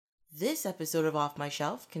This episode of Off My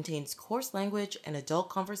Shelf contains coarse language and adult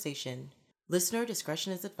conversation. Listener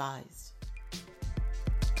discretion is advised.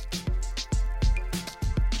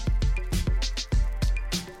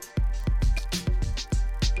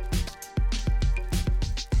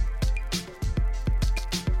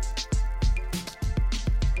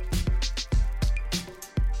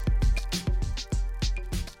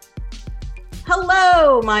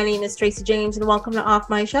 Hello, my name is Tracy James, and welcome to Off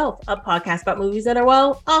My Shelf, a podcast about movies that are,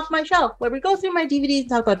 well, off my shelf, where we go through my DVDs and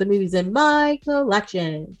talk about the movies in my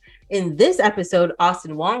collection. In this episode,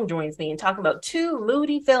 Austin Wong joins me in talking about two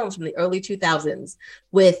moody films from the early 2000s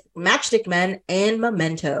with Matchstick Men and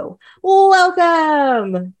Memento.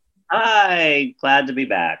 Welcome! Hi, glad to be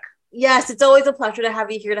back. Yes, it's always a pleasure to have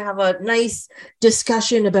you here to have a nice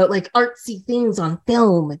discussion about like artsy things on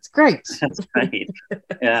film. It's great. That's right.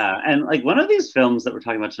 Yeah. And like one of these films that we're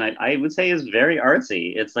talking about tonight, I would say is very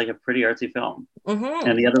artsy. It's like a pretty artsy film. Mm-hmm.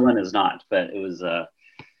 And the other one is not, but it was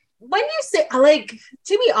when you say, like,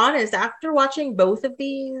 to be honest, after watching both of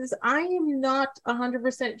these, I am not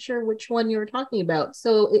 100% sure which one you're talking about.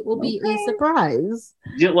 So it will be a surprise.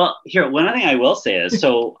 Yeah, well, here, one thing I will say is,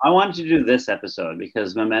 so I wanted to do this episode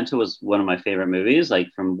because Memento was one of my favorite movies, like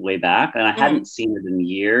from way back. And I hadn't seen it in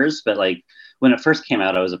years, but like when it first came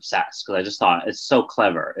out, I was obsessed because I just thought it's so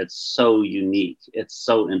clever. It's so unique. It's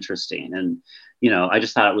so interesting. And, you know, I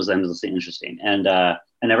just thought it was endlessly interesting. And,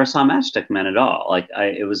 I never saw Matchstick Men at all. Like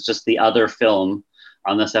it was just the other film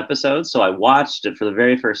on this episode. So I watched it for the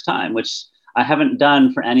very first time, which I haven't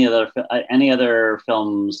done for any other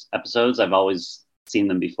films episodes. I've always seen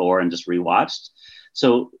them before and just rewatched.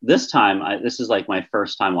 So this time, this is like my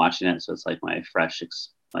first time watching it. So it's like my fresh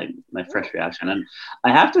reaction. And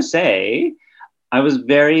I have to say, I was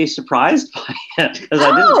very surprised by it.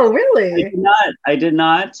 Really? I did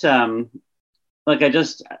not. I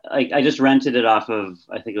just rented it off of,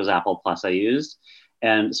 I think it was Apple Plus I used.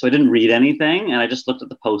 And so I didn't read anything. And I just looked at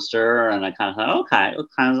the poster and I kind of thought, okay, it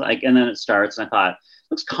kind of like, and then it starts and I thought,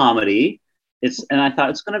 looks comedy. And I thought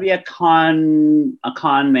it's going to be a con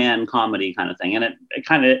man comedy kind of thing. And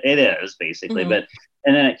it is basically, and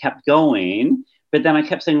then it kept going. But then I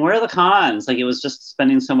kept saying, where are the cons? Like it was just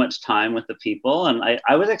spending so much time with the people. And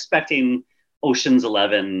I was expecting Ocean's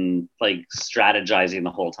 11, like strategizing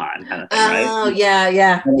the whole time kind of thing, right? Oh,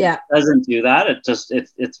 yeah. It doesn't do that.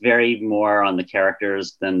 It's very more on the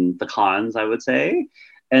characters than the cons, I would say.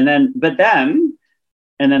 And then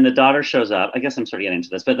the daughter shows up. I guess I'm sort of getting to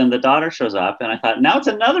this, but then the daughter shows up and I thought, now it's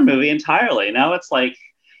another movie entirely. Now it's like,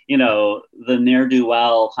 you know, the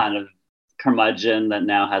ne'er-do-well kind of curmudgeon that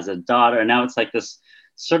now has a daughter. And now it's like this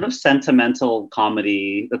sort of sentimental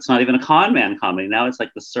comedy that's not even a con man comedy. Now it's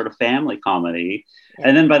like this sort of family comedy. Yeah.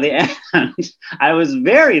 And then by the end, I was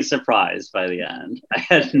very surprised by the end. I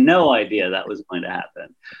had no idea that was going to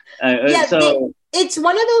happen. It's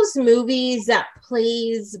one of those movies that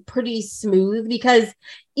plays pretty smooth because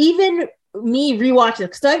even me rewatching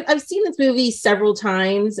it, because I've seen this movie several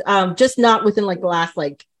times, just not within like the last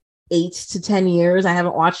like 8 to 10 years. I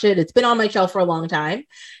haven't watched it. It's been on my shelf for a long time.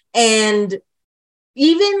 And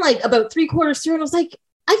even like about 3/4 through, and I was like,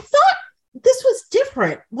 I thought this was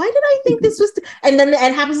different. Why did I think this was? And then the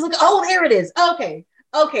end happens, like, oh, there it is. Okay,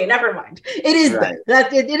 never mind. It is right.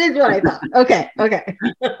 It is what I thought. Okay.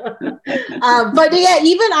 But yeah,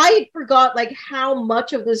 even I forgot like how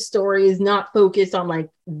much of the story is not focused on like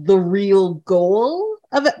the real goal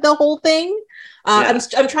of it, the whole thing. I'm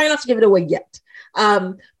trying not to give it away yet.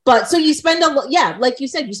 But so you spend like you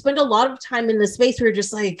said, you spend a lot of time in the space where you're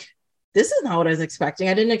just like, this is not what I was expecting.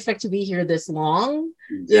 I didn't expect to be here this long,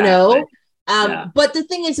 you know? But the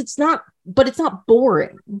thing is, it's not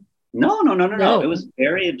boring. No. It was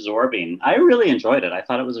very absorbing. I really enjoyed it. I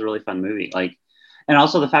thought it was a really fun movie. Like, and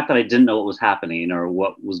also the fact that I didn't know what was happening or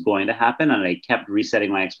what was going to happen. And I kept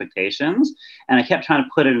resetting my expectations and I kept trying to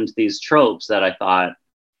put it into these tropes that I thought,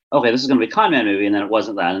 okay, this is going to be a con man movie, and then it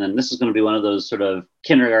wasn't that, and then this is going to be one of those sort of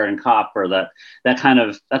kindergarten cop or that kind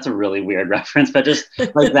of, that's a really weird reference, but just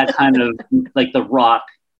like that kind of like The Rock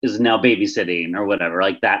is now babysitting or whatever,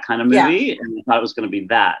 like that kind of movie, and I thought it was going to be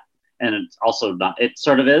that, and it's also not. It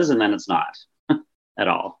sort of is, and then it's not at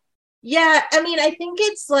all. Yeah, I mean, I think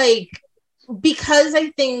it's like because I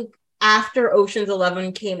think after Ocean's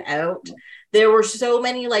 11 came out, there were so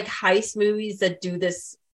many like heist movies that do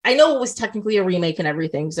this. I know it was technically a remake and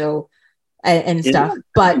everything, so and stuff,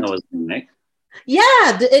 but it was a remake.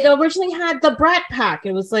 Yeah, it originally had the Brat Pack.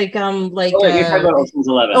 It was like you're talking about Ocean's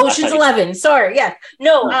 11. Ocean's 11. Sorry, yeah,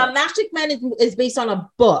 no. Matchstick Men is based on a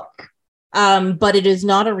book, but it is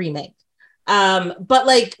not a remake. But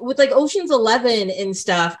like with like Ocean's 11 and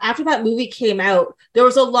stuff, after that movie came out, there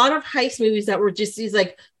was a lot of heist movies that were just these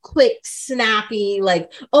like quick, snappy,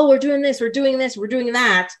 like, oh, we're doing this, we're doing this, we're doing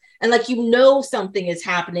that. And like, you know, something is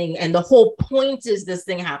happening. And the whole point is this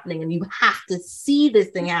thing happening. And you have to see this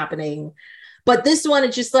thing happening. But this one,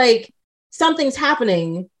 it's just like something's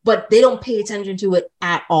happening, but they don't pay attention to it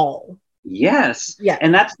at all. Yes. Yeah.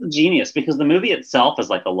 And that's the genius, because the movie itself is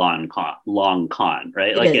like a long con,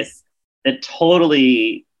 right? It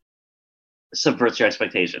totally subverts your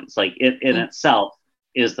expectations. Like it in itself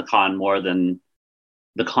is the con more than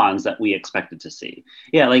the cons that we expected to see.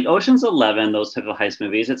 Yeah, like Ocean's 11, those type of heist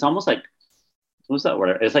movies, it's almost like, what's that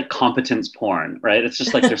word? It's like competence porn, right? It's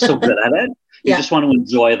just like they're so good at it. You just want to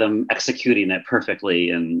enjoy them executing it perfectly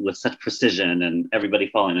and with such precision and everybody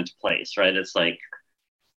falling into place, right? It's like,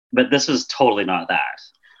 but this was totally not that.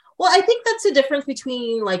 Well, I think that's the difference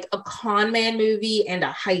between like a con man movie and a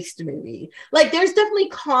heist movie. Like there's definitely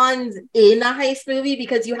cons in a heist movie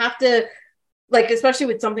because you have to, like, especially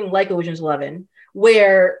with something like Ocean's 11,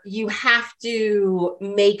 where you have to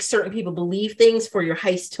make certain people believe things for your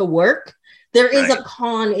heist to work. There is a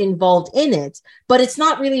con involved in it, but it's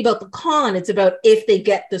not really about the con. It's about if they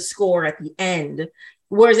get the score at the end.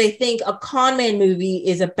 Whereas I think a con man movie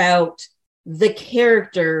is about the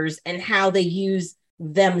characters and how they use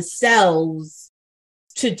themselves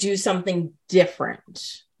to do something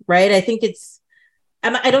different, right? I think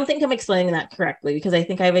I don't think I'm explaining that correctly because I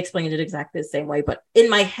think I've explained it exactly the same way, but in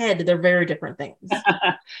my head, they're very different things.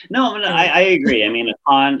 No, I agree. I mean, a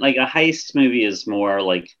con, like a heist movie is more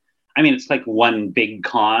like, I mean, it's like one big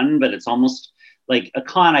con, but it's almost like a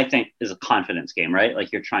con, I think, is a confidence game, right?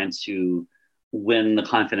 Like you're trying to win the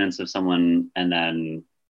confidence of someone and then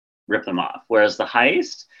rip them off. Whereas the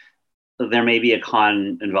heist, there may be a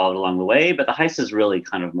con involved along the way, but the heist is really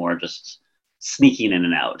kind of more just sneaking in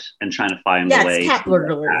and out and trying to find the way. It's cat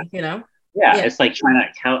burglary, you know? Yeah, it's like trying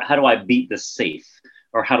to, how do I beat this safe?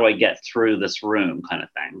 Or how do I get through this room kind of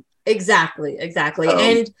thing? Exactly.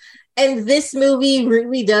 And this movie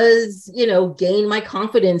really does, you know, gain my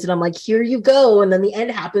confidence. And I'm like, here you go. And then the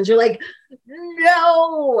end happens. You're like,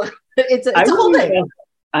 no, it's a whole thing.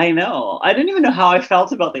 I know. I didn't even know how I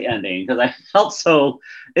felt about the ending because I felt so.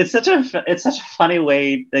 It's such a funny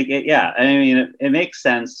way. Like, I mean, it makes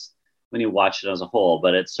sense when you watch it as a whole,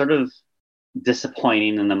 but it's sort of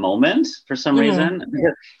disappointing in the moment for some reason.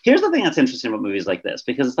 Here's the thing that's interesting about movies like this,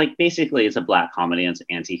 because it's like basically it's a black comedy and it's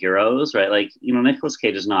anti-heroes, right? Like, you know, Nicolas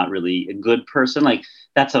Cage is not really a good person. Like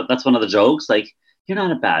that's one of the jokes. Like, you're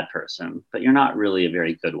not a bad person, but you're not really a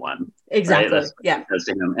very good one. Exactly. Right? Yeah.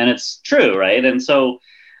 And it's true, right? And so,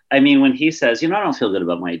 I mean, when he says, you know, I don't feel good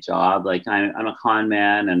about my job. Like I'm a con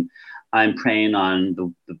man and I'm preying on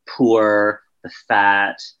the poor, the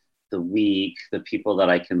fat, the weak, the people that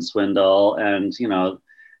I can swindle. And, you know,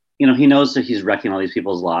 he knows that he's wrecking all these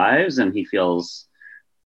people's lives and he feels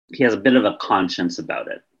he has a bit of a conscience about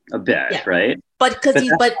it, a bit, right? But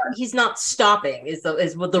he's not stopping is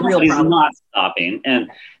what the real problem. He's not stopping. And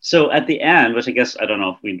so at the end, which I guess, I don't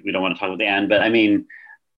know if we don't want to talk about the end, but I mean,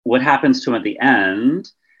 what happens to him at the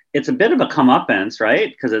end, it's a bit of a comeuppance, right?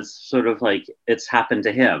 Because it's sort of like it's happened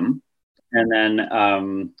to him. And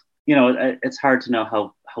then, you know, it's hard to know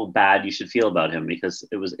how bad you should feel about him because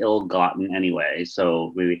it was ill-gotten anyway.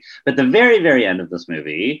 So but the very, very end of this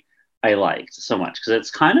movie, I liked so much because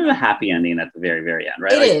it's kind of a happy ending at the very, very end,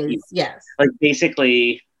 right? It is, yes. Like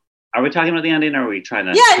basically, are we talking about the ending or are we trying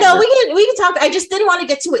to? Yeah, no, we can talk. I just didn't want to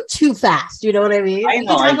get to it too fast. You know what I mean? We can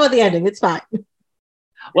talk about the ending. It's fine.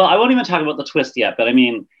 Well, I won't even talk about the twist yet, but I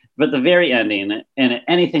mean, but the very ending, and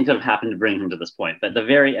anything could have happened to bring him to this point, but the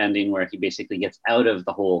very ending where he basically gets out of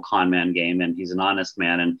the whole con man game and he's an honest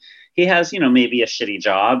man and he has, you know, maybe a shitty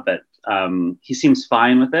job, but he seems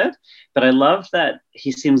fine with it. But I love that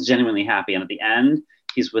he seems genuinely happy. And at the end,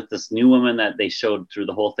 he's with this new woman that they showed through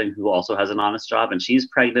the whole thing who also has an honest job and she's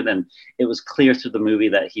pregnant. And it was clear through the movie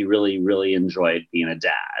that he really, really enjoyed being a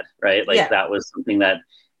dad, right? Like that was something that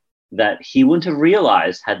he wouldn't have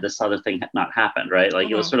realized had this other thing not happened, right? Like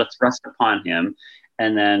it was sort of thrust upon him.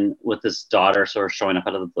 And then with his daughter sort of showing up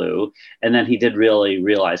out of the blue, and then he did really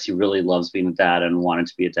realize he really loves being a dad and wanted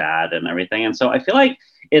to be a dad and everything. And so I feel like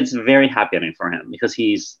it's a very happy ending for him because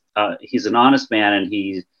he's an honest man and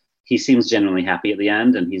he seems genuinely happy at the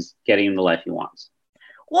end and he's getting the life he wants.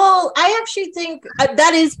 Well, I actually think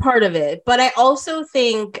that is part of it, but I also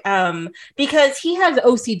think because he has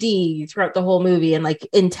OCD throughout the whole movie and like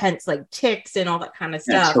intense like tics and all that kind of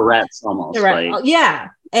stuff. Tourette's almost. Like. Yeah.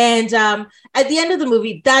 And at the end of the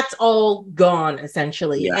movie, that's all gone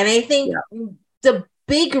essentially. Yeah. And I think the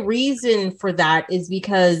big reason for that is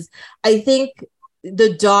because I think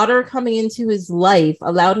the daughter coming into his life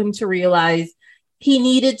allowed him to realize he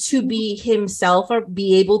needed to be himself or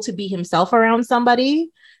be able to be himself around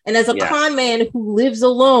somebody. And as a con man who lives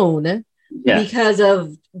alone because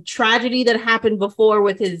of tragedy that happened before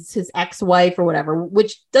with his ex-wife or whatever,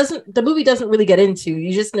 which the movie doesn't really get into.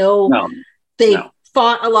 You just know they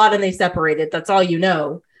fought a lot and they separated. That's all you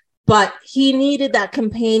know. But he needed that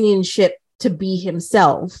companionship to be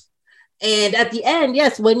himself. And at the end,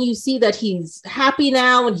 yes, when you see that he's happy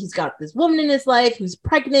now and he's got this woman in his life who's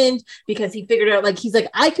pregnant because he figured out, like, he's like,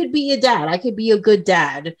 I could be a dad. I could be a good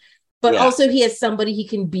dad. But also he has somebody he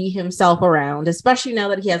can be himself around, especially now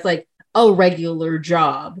that he has like a regular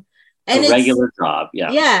job. And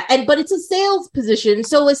but it's a sales position.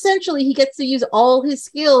 So essentially he gets to use all his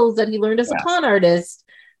skills that he learned as a con artist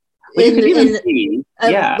in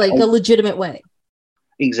a legitimate way.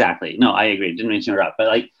 Exactly. No, I agree. Didn't mean to interrupt, but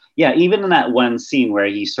like, yeah, even in that one scene where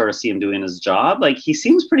you sort of see him doing his job, like he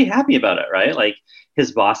seems pretty happy about it, right? Like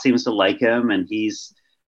his boss seems to like him and he's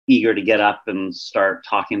eager to get up and start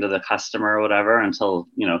talking to the customer or whatever until,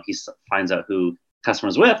 you know, he finds out who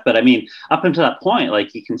customer's with. But I mean, up until that point,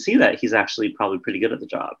 like you can see that he's actually probably pretty good at the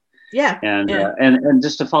job. Yeah. And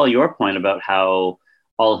just to follow your point about how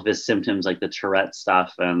all of his symptoms, like the Tourette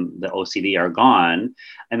stuff and the OCD are gone.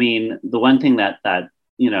 I mean, the one thing that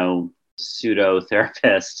you know, pseudo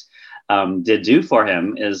therapist did do for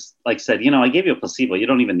him is like said, you know, I gave you a placebo. You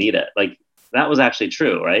don't even need it. Like that was actually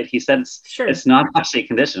true, right? He said it's not actually a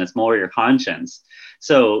condition. It's more your conscience.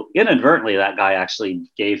 So inadvertently, that guy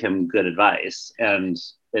actually gave him good advice. And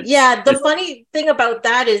the funny thing about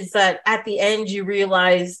that is that at the end, you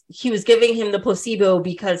realize he was giving him the placebo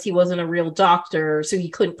because he wasn't a real doctor, so he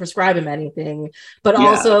couldn't prescribe him anything. But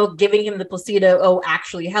also giving him the placebo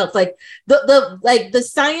actually helps. Like the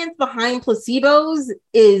science behind placebos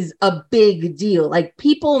is a big deal. Like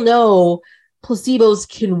people know placebos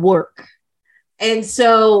can work, and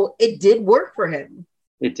so it did work for him.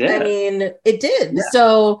 It did. I mean, it did. Yeah.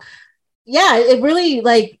 So it really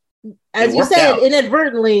like. As you said,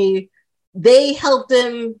 inadvertently, they helped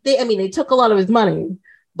him. They took a lot of his money,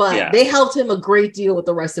 but they helped him a great deal with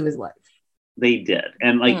the rest of his life. They did.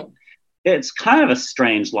 And like, it's kind of a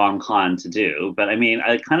strange long con to do, but I mean,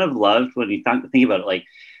 I kind of loved when you think about it, like,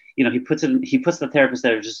 you know, he puts the therapist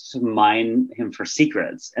there just to mine him for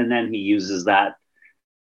secrets. And then he uses that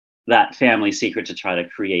family secret to try to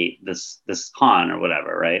create this con or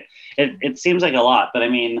whatever. Right. It seems like a lot, but I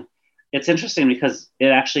mean, it's interesting because it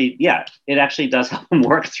actually does help him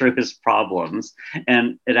work through his problems,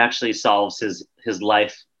 and it actually solves his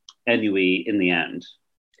life ennui in the end.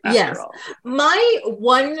 Yes. All. My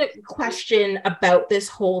one question about this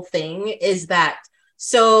whole thing is that,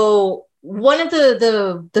 so one of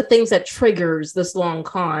the things that triggers this long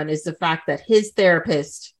con is the fact that his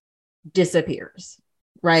therapist disappears,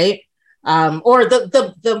 right? Or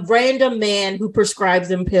the random man who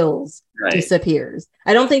prescribes him pills disappears.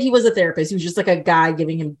 I don't think he was a therapist. He was just like a guy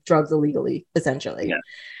giving him drugs illegally, essentially.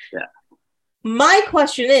 Yeah. My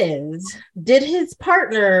question is, did his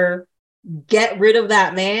partner get rid of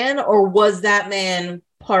that man, or was that man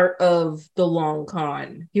part of the long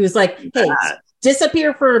con? He was like, hey,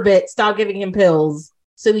 disappear for a bit, stop giving him pills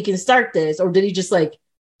so we can start this. Or did he just like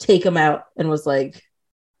take him out and was like,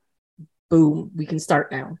 boom, we can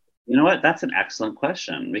start now? You know what? That's an excellent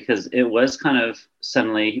question, because it was kind of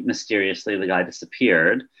suddenly, mysteriously, the guy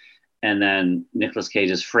disappeared, and then Nicolas Cage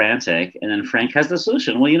is frantic, and then Frank has the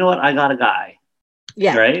solution. Well, you know what? I got a guy.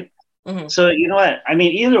 Yeah. Right? Mm-hmm. So, you know what? I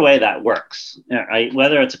mean, either way, that works.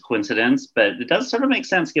 Whether it's a coincidence, but it does sort of make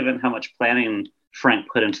sense given how much planning Frank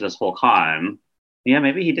put into this whole con. Yeah,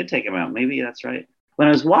 maybe he did take him out. Maybe that's right. When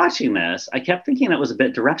I was watching this, I kept thinking it was a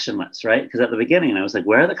bit directionless, right? Because at the beginning, I was like,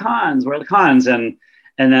 where are the cons? Where are the cons?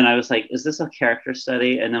 And then I was like, is this a character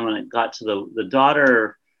study? And then when it got to the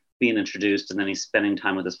daughter being introduced, and then he's spending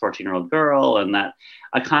time with this 14-year-old girl, and that,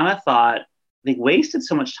 I kind of thought they wasted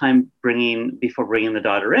so much time before bringing the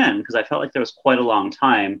daughter in, because I felt like there was quite a long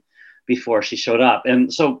time before she showed up.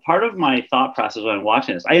 And so part of my thought process when I'm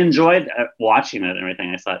watching this, I enjoyed watching it and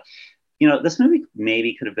everything. I thought, you know, this movie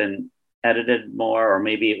maybe could have been edited more, or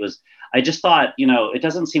maybe it was, I just thought, you know, it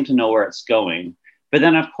doesn't seem to know where it's going. But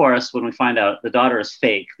then, of course, when we find out the daughter is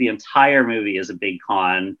fake, the entire movie is a big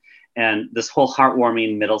con. And this whole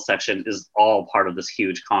heartwarming middle section is all part of this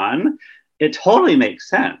huge con. It totally makes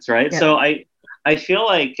sense, right? Yeah. So I feel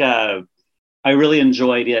like I really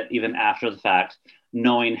enjoyed it even after the fact,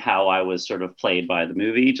 knowing how I was sort of played by the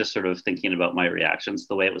movie, just sort of thinking about my reactions,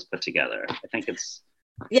 the way it was put together. I think it's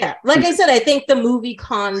Yeah, like I said, I think the movie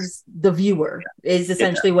cons the viewer is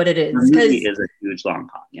essentially what it is. The movie is a huge long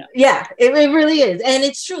con. Yeah, it really is, and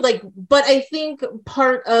it's true. Like, but I think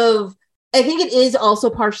it is also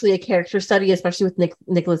partially a character study, especially with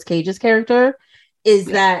Nicolas Cage's character, is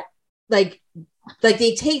that like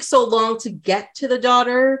they take so long to get to the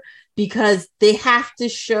daughter because they have to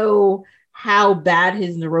show how bad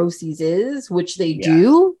his neuroses is, which they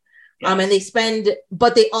do. Yes.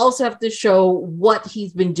 But they also have to show what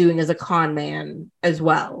he's been doing as a con man as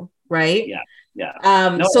well, right?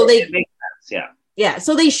 So it makes sense. Yeah.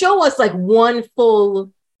 So they show us like one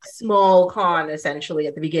full small con essentially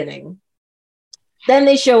at the beginning. Then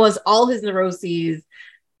they show us all his neuroses,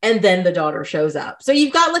 and then the daughter shows up. So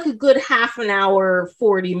you've got like a good half an hour,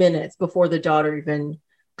 40 minutes before the daughter even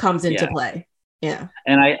comes into play. Yeah.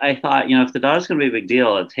 And I thought, if the daughter's going to be a big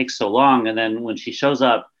deal, it takes so long. And then when she shows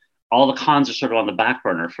up, all the cons are sort of on the back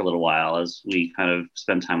burner for a little while as we kind of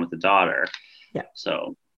spend time with the daughter. Yeah.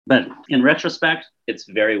 So, but in retrospect, it's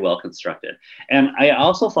very well constructed. And I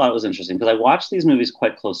also thought it was interesting because I watched these movies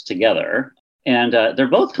quite close together, and they're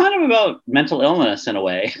both kind of about mental illness in a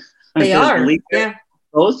way. They are.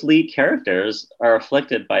 Both lead characters are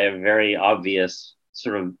afflicted by a very obvious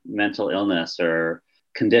sort of mental illness or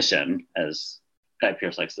condition, as Guy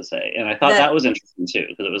Pearce likes to say. And I thought that was interesting too,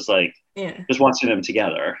 because it was like just watching them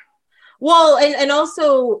together. Well, and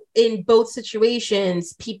also in both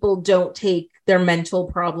situations, people don't take their mental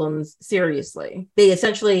problems seriously. They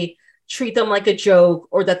essentially treat them like a joke,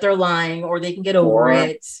 or that they're lying, or they can get over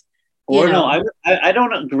it. No, I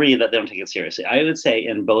don't agree that they don't take it seriously. I would say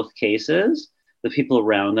in both cases, the people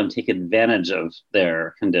around them take advantage of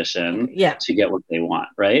their condition to get what they want,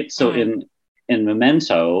 right? So in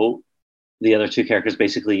Memento, the other two characters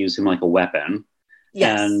basically use him like a weapon.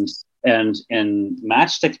 Yes. And in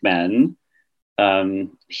Matchstick Men,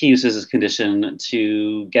 he uses his condition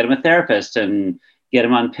to get him a therapist and get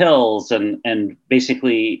him on pills, and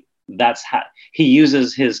basically that's how he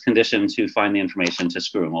uses his condition to find the information to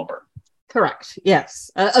screw him over. Correct. Yes.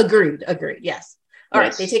 Agreed. Yes. All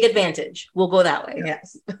right. They take advantage. We'll go that way.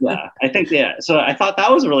 Yes. Yeah. I think, so I thought that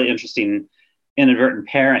was a really interesting inadvertent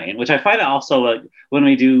pairing, which I find also like when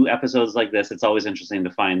we do episodes like this, it's always interesting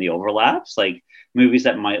to find the overlaps. Like movies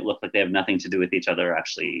that might look like they have nothing to do with each other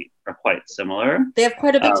actually are quite similar. They have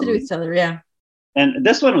quite a bit to do with each other. Yeah. And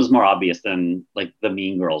this one was more obvious than like the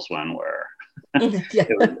Mean Girls one where.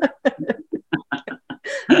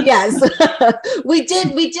 Yes. we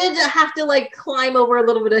did have to like climb over a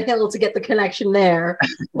little bit of hill to get the connection there.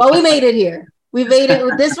 Well, we made it here. We made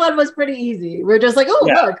it. This one was pretty easy. We're just like,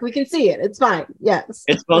 look, we can see it. It's fine. Yes.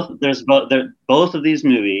 It's both. Both of these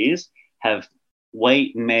movies have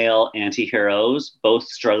white male anti-heroes, both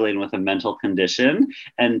struggling with a mental condition,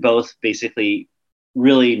 and both basically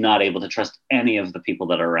really not able to trust any of the people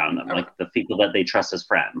that are around them, like the people that they trust as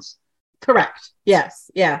friends. Correct. Yes.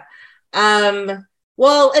 Yeah.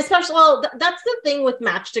 Well, that's the thing with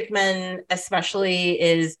Matchstick Men, especially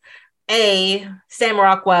is Sam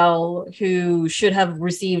Rockwell, who should have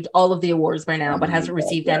received all of the awards by now, but hasn't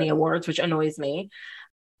received any awards, which annoys me.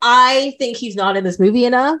 I think he's not in this movie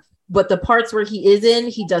enough, but the parts where he is in,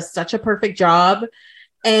 he does such a perfect job.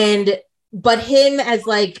 But him as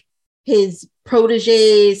like his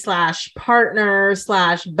protege / partner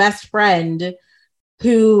 / best friend,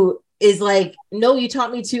 who is like, no, you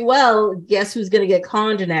taught me too well. Guess who's going to get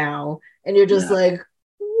conned now? And you're just like,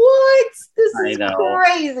 what? This is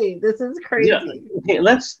crazy. This is crazy. Yeah. Okay,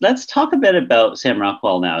 let's talk a bit about Sam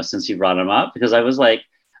Rockwell now, since you brought him up, because I was like,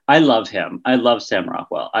 I love him. I love Sam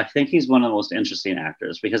Rockwell. I think he's one of the most interesting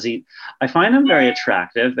actors because I find him very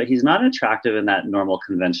attractive, but he's not attractive in that normal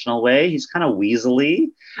conventional way. He's kind of weaselly.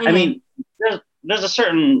 Mm-hmm. I mean, there's a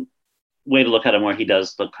certain way to look at him where he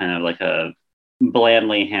does look kind of like a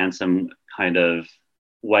blandly handsome kind of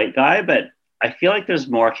white guy, but I feel like there's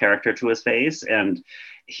more character to his face, and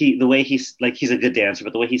the way he's a good dancer,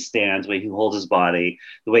 but the way he stands, the way he holds his body,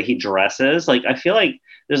 the way he dresses, like I feel like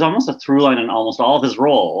there's almost a through line in almost all of his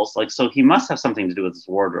roles. Like, so he must have something to do with his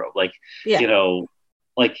wardrobe, like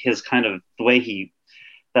like his kind of the way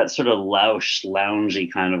that sort of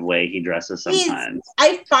loungy kind of way he dresses sometimes.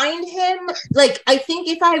 I find him like, I think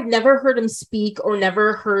if I've never heard him speak or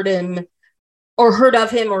never heard him or heard of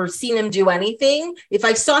him or seen him do anything, if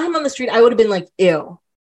I saw him on the street, I would have been like, ew.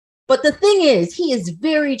 But the thing is, he is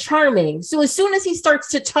very charming. So as soon as he starts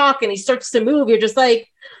to talk and he starts to move, you're just like,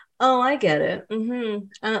 oh, I get it.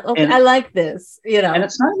 Mm-hmm. Okay, I like this, And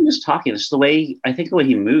it's not even just talking; it's just the way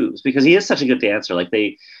he moves, because he is such a good dancer. Like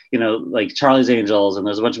like Charlie's Angels, and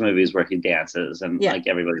there's a bunch of movies where he dances, and like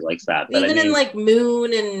everybody likes that. But even in like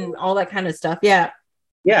Moon and all that kind of stuff, yeah.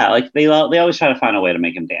 Yeah, like they always try to find a way to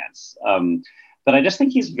make him dance. But I just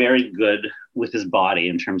think he's very good with his body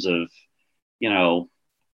in terms of, you know,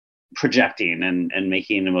 projecting and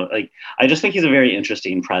making him like, I just think he's a very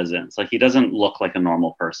interesting presence. Like he doesn't look like a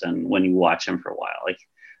normal person when you watch him for a while, like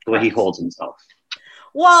the way he holds himself.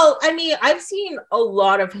 Well, I mean, I've seen a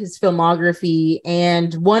lot of his filmography,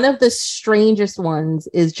 and one of the strangest ones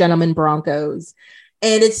is Gentlemen Broncos.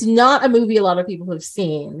 And it's not a movie a lot of people have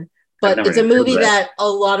seen, but it's a movie that a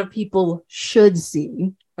lot of people should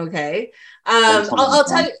see. Okay. I'll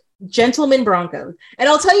tell you, Gentlemen Broncos. And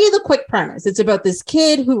I'll tell you the quick premise. It's about this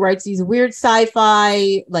kid who writes these weird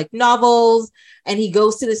sci-fi like novels, and he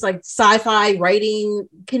goes to this like sci-fi writing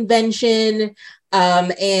convention.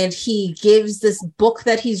 And he gives this book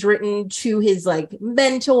that he's written to his like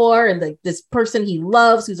mentor and like this person he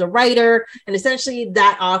loves who's a writer, and essentially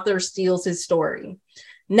that author steals his story.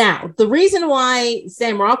 Now, the reason why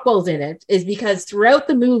Sam Rockwell's in it is because throughout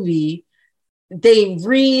the movie, they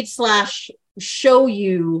read / show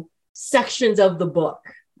you sections of the book,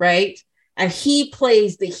 right? And he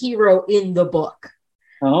plays the hero in the book.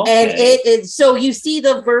 Okay. And it is, so you see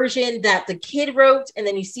the version that the kid wrote, and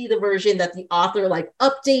then you see the version that the author like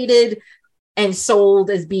updated and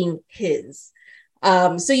sold as being his.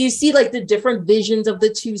 So you see like the different visions of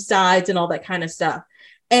the two sides and all that kind of stuff.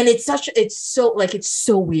 And it's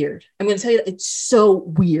so weird. I'm going to tell you that it's so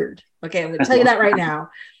weird. Okay. I'm going to tell you that right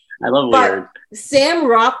now. I love weird. Sam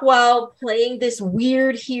Rockwell playing this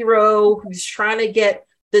weird hero who's trying to get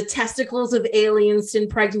the testicles of aliens to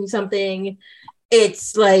impregnate something.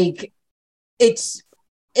 It's like, he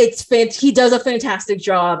does a fantastic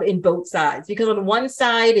job in both sides, because on one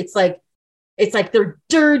side, it's like they're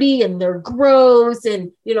dirty and they're gross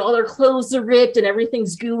and, you know, all their clothes are ripped and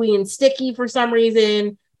everything's gooey and sticky for some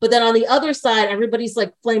reason. But then on the other side, everybody's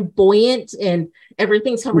like flamboyant and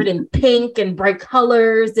everything's covered in pink and bright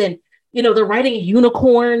colors. And, you know, they're riding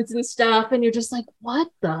unicorns and stuff. And you're just like, what?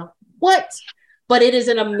 But it is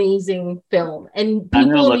an amazing film, and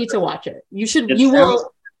people need to watch it. You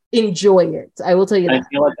will enjoy it. I will tell you that. I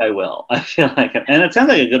feel like I will. I feel like, and it sounds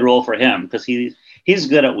like a good role for him because he's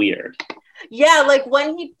good at weird. Yeah, like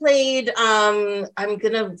when he played, I'm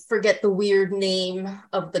gonna forget the weird name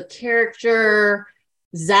of the character,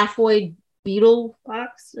 Zaphoid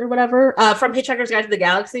Beetlebox or whatever, from Hitchhiker's Guide to the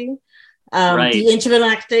Galaxy. Right. The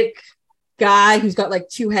intergalactic guy who's got like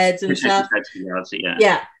two heads and stuff.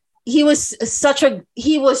 Yeah. He was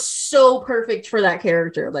so perfect for that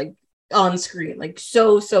character, like on screen, like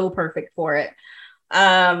so perfect for it.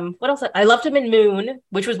 What else? I loved him in Moon,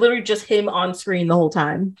 which was literally just him on screen the whole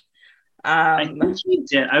time. I think he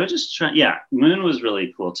did. I was just trying. Yeah, Moon was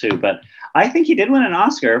really cool too. But I think he did win an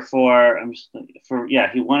Oscar he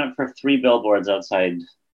won it for 3 Billboards Outside.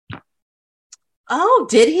 Oh,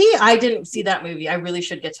 did he? I didn't see that movie. I really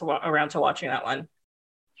should get around to watching that one.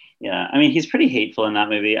 Yeah, I mean, he's pretty hateful in that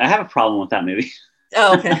movie. I have a problem with that movie.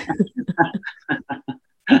 Oh, okay.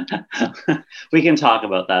 We can talk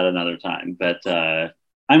about that another time, but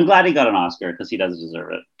I'm glad he got an Oscar because he does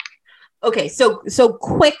deserve it. Okay, so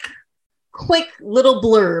quick little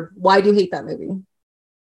blurb. Why do you hate that movie?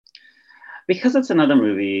 Because it's another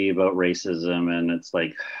movie about racism, and it's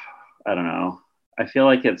like, I don't know. I feel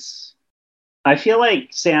like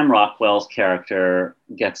Sam Rockwell's character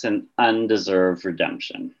gets an undeserved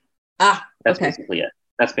redemption. That's okay. Basically it.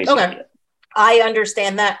 That's basically it. I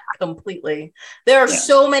understand that completely. There are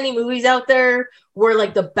so many movies out there where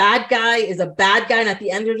like the bad guy is a bad guy, and at the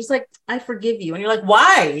end you're just like, I forgive you, and you're like,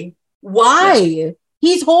 why? Yeah.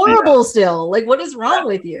 He's horrible still. Like, what is wrong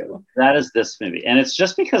with you? That is this movie, and it's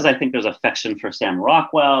just because I think there's affection for Sam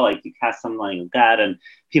Rockwell. Like you cast something like that, and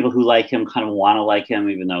people who like him kind of want to like him,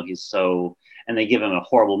 even though he's so. And they give him a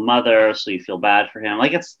horrible mother, so you feel bad for him.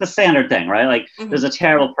 Like it's the standard thing, right? Like there's a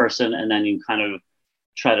terrible person, and then you kind of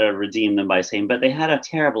try to redeem them by saying, but they had a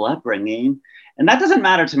terrible upbringing. And that doesn't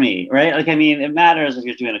matter to me, right? Like, I mean, it matters if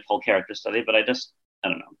you're doing a full character study, but I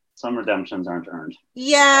don't know. Some redemptions aren't earned.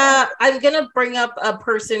 Yeah, I'm going to bring up a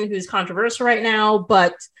person who's controversial right now,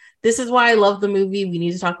 but this is why I love the movie. We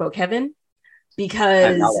need to talk about Kevin,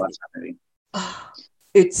 because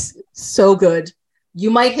it's so good. You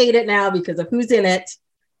might hate it now because of who's in it,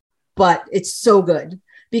 but it's so good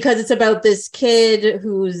because it's about this kid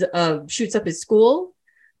who's shoots up his school,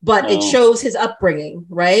 but it shows his upbringing,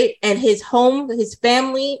 right? And his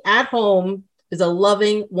family at home is a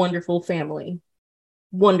loving, wonderful family.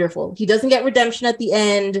 Wonderful. He doesn't get redemption at the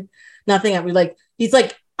end. Nothing. He's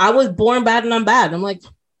like, I was born bad and I'm bad. I'm like,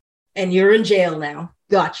 and you're in jail now.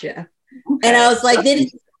 Gotcha. Okay. And I was like,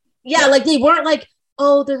 like they weren't like,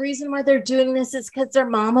 oh, the reason why they're doing this is because their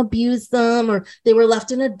mom abused them or they were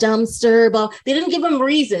left in a dumpster. But they didn't give them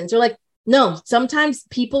reasons. They're like, no, sometimes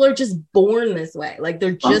people are just born this way. Like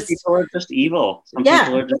Some people are just evil. Some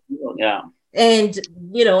people are just evil. Yeah. And,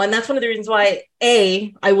 you know, and that's one of the reasons why,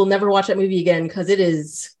 I will never watch that movie again, because it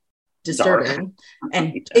is disturbing.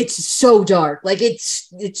 And it's so dark. Like, it's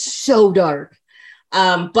so dark.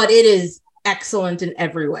 But it is excellent in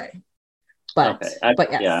every way. But,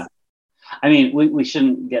 but yes. Yeah. I mean, we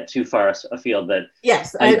shouldn't get too far afield, but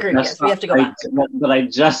yes, I agree. Yes, we have to go back. But I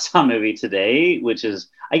just saw a movie today, which is,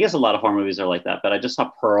 I guess a lot of horror movies are like that, but I just saw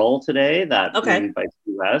Pearl today, that movie by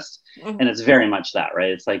Steve West, and it's very much that,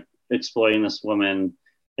 right? It's like exploiting this woman,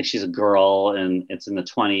 like she's a girl and it's in the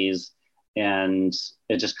 20s, and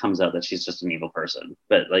it just comes out that she's just an evil person.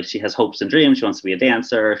 But like she has hopes and dreams. She wants to be a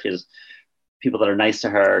dancer. She has people that are nice to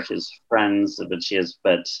her. She has friends,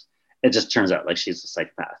 but it just turns out like she's a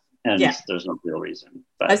psychopath. And there's no real reason.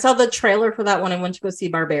 But I saw the trailer for that one. I went to go see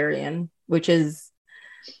Barbarian, which is,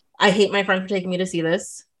 I hate my friend for taking me to see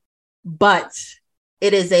this, but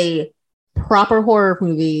it is a proper horror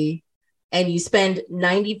movie, and you spend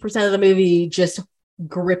 90% of the movie just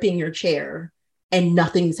gripping your chair and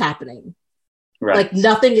nothing's happening. Right. Like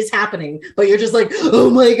nothing is happening, but you're just like,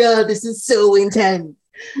 oh my God, this is so intense.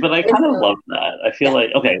 But I kind of love that. I feel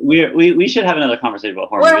like, okay, we should have another conversation about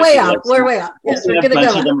horror. We're way up. We're way up. Yes, we're going to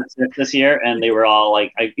go. Them this year, and they were all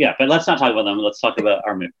like, but let's not talk about them. Let's talk about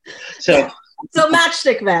our movie. So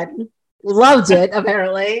Matchstick Men, loved it.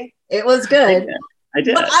 Apparently, it was good. I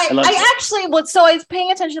did. But I actually was. So I was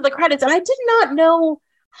paying attention to the credits, and I did not know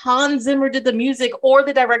Hans Zimmer did the music or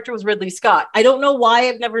the director was Ridley Scott. I don't know why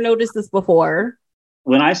I've never noticed this before.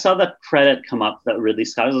 When I saw the credit come up that Ridley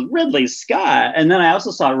Scott, I was like, Ridley Scott. And then I also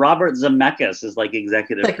saw Robert Zemeckis as like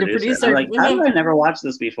executive producer. I'm like, how did I never watch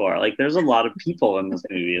this before? Like, there's a lot of people in this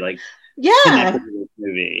movie. Like, connected to this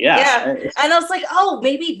movie. Yeah. And I was like, oh,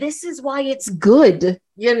 maybe this is why it's good.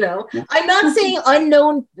 You know, I'm not saying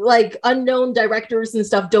unknown directors and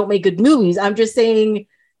stuff don't make good movies. I'm just saying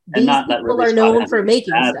these people are known for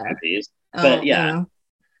making stuff. Movies. But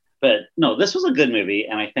But no, this was a good movie,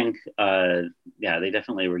 and I think, they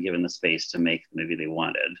definitely were given the space to make the movie they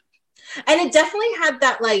wanted. And it definitely had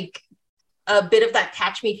that, like, a bit of that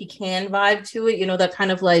Catch Me If You Can vibe to it, you know, that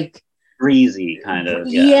kind of, like... breezy kind of,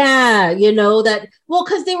 you know, that... Well,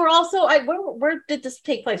 because they were also... where did this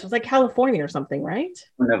take place? It was, like, California or something, right?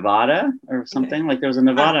 Nevada or something? Like, there was a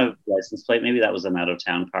Nevada license plate. Maybe that was an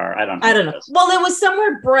out-of-town car. I don't know. Well, it was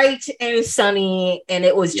somewhere bright and sunny, and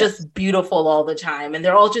it was just beautiful all the time. And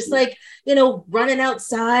they're all just, like, you know, running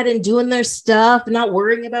outside and doing their stuff, not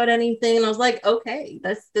worrying about anything. And I was like, okay,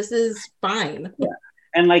 this is fine. Yeah.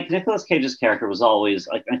 And like Nicolas Cage's character was always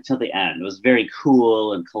like until the end, it was very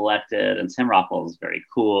cool and collected, and Sam Rockwell was very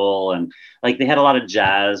cool, and like they had a lot of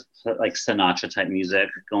jazz, like Sinatra type music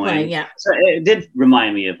going. Right, so it did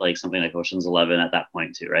remind me of like something like Ocean's 11 at that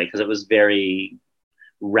point too, right? Because it was very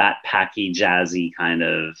Rat Packy, jazzy kind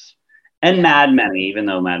of, and Mad Men, even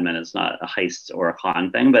though Mad Men is not a heist or a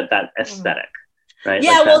con thing, but that aesthetic, right?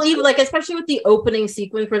 Yeah, like, well, even like especially with the opening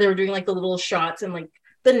sequence where they were doing like the little shots and like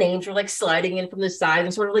the names were like sliding in from the side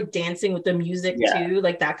and sort of like dancing with the music too,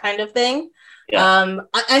 like that kind of thing. I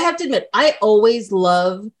have to admit, I always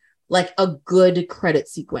love like a good credit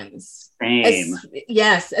sequence. Same.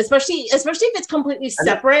 Yes, especially if it's completely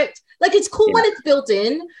separate. Like it's cool when it's built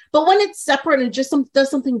in, but when it's separate and just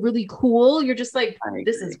does something really cool, you're just like,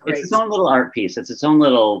 this is great. It's its own little art piece. It's its own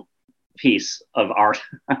little piece of art.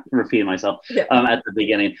 I'm repeating myself at the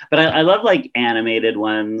beginning, but I love like animated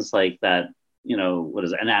ones like that. You know, what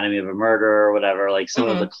is it, Anatomy of a Murder or whatever, like some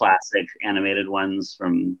of the classic animated ones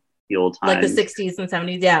from the old times. Like the 60s and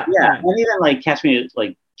 70s, Yeah, and even like Catch Me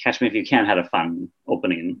If You Can had a fun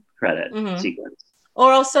opening credit sequence.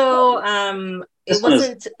 Or also, it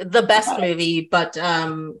wasn't the best movie, but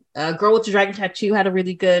Girl with the Dragon Tattoo had a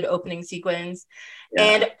really good opening sequence.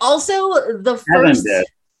 And also the first...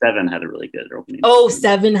 Seven had a really good opening. Oh, sequence.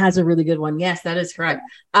 Seven has a really good one. Yes, that is correct.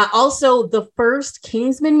 Also, the first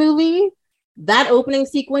Kingsman movie, that opening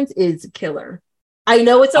sequence is killer. I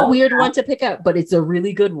know it's a weird one to pick up, but it's a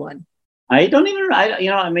really good one. Maybe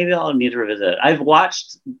I'll need to revisit. I've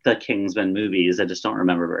watched the Kingsman movies. I just don't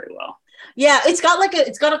remember very well. Yeah, it's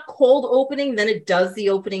got a cold opening, then it does the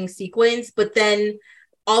opening sequence, but then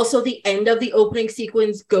also the end of the opening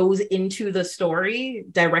sequence goes into the story,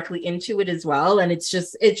 directly into it as well. And it's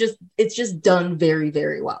just done very,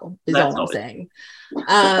 very well, is all I'm saying.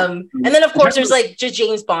 And then of course there's like just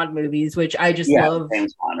James Bond movies, which I just love.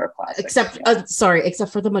 James Bond are classic.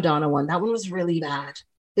 Except for the Madonna one. That one was really bad.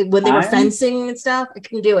 when they were fencing and stuff. I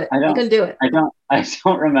couldn't do it. I couldn't do it. I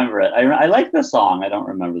don't remember it. I like the song. I don't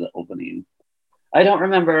remember the opening. I don't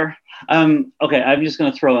remember. Okay, I'm just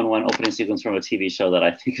going to throw in one opening sequence from a TV show that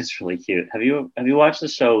I think is really cute. Have you watched the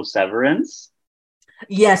show Severance?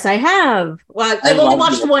 Yes, I have. Well, I've only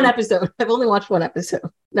watched one episode.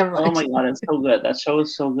 Never mind. Oh my God, it's so good. That show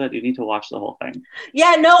is so good. You need to watch the whole thing.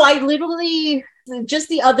 Yeah, no, I literally just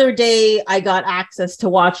the other day I got access to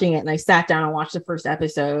watching it and I sat down and watched the first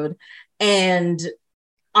episode, and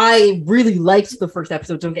I really liked the first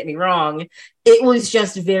episode, don't get me wrong. It was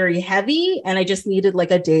just very heavy and I just needed like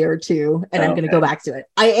a day or two, and I'm going to go back to it.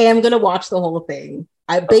 I am going to watch the whole thing.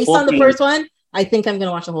 Based on the first one, I think I'm going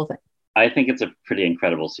to watch the whole thing. I think it's a pretty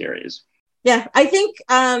incredible series. Yeah, I think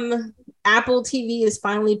Apple TV is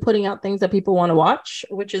finally putting out things that people want to watch,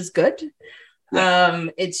 which is good. Yeah.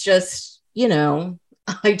 It's just,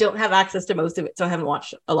 I don't have access to most of it, so I haven't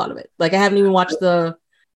watched a lot of it. Like I haven't even watched the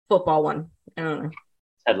football one. I don't know.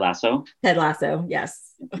 Ted Lasso,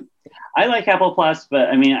 yes. I like Apple Plus, but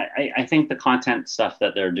I mean, I think the content stuff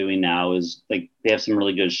that they're doing now is like they have some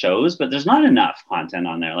really good shows, but there's not enough content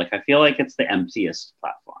on there. Like I feel like it's the emptiest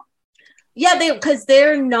platform. Yeah, because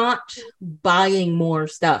they're not buying more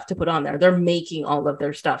stuff to put on there. They're making all of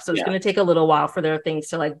their stuff. So it's going to take a little while for their things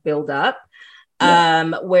to like build up.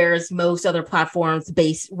 Yeah. Whereas most other platforms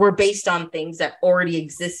were based on things that already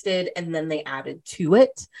existed and then they added to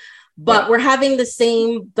it. But we're having the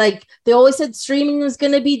same, like they always said streaming is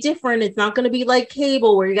going to be different. It's not going to be like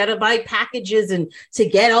cable where you got to buy packages and to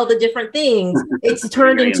get all the different things. It's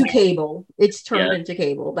turned into cable. It's turned into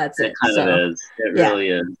cable. That's it. It kind of is. It really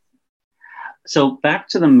is. So back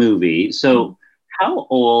to the movie. So how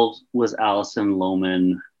old was Alison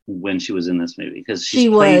Lohman when she was in this movie? Because she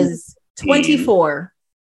was 24.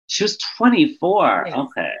 She was 24. Yes.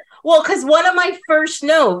 Okay. Well, because one of my first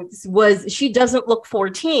notes was she doesn't look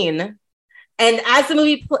 14. And as the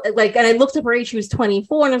movie, and I looked up her age, she was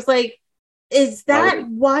 24. And I was like, is that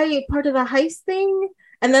why part of the heist thing?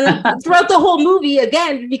 And then throughout the whole movie,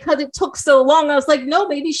 again, because it took so long, I was like, no,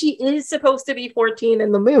 maybe she is supposed to be 14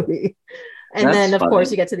 in the movie. And then, of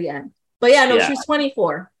course, you get to the end. But yeah, no, she was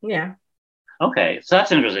 24. Yeah. Okay, so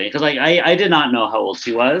that's interesting because like I did not know how old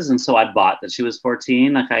she was, and so I bought that she was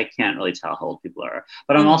 14. Like I can't really tell how old people are,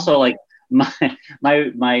 but I'm also like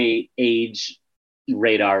my age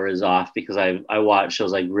radar is off because I watch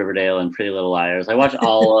shows like Riverdale and Pretty Little Liars. I watch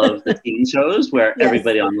all of the teen shows where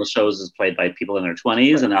everybody on the shows is played by people in their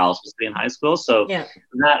 20s and they're all supposed to be in high school. So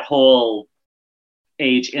that whole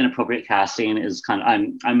age inappropriate casting is kind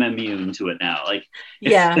of I'm immune to it now. Like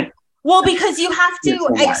well, because you have to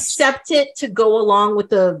accept it to go along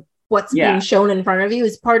with what's being shown in front of you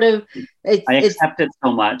is part of it. I accept it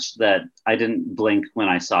so much that I didn't blink when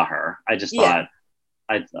I saw her. I just thought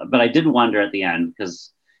but I did wonder at the end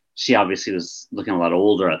because she obviously was looking a lot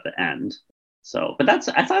older at the end. So, but I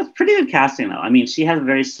thought it's pretty good casting though. I mean, she has a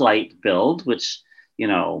very slight build, which,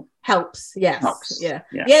 helps. Yes. Helps. Yeah.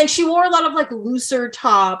 And she wore a lot of like looser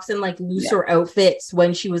tops and like looser outfits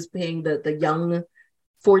when she was playing the young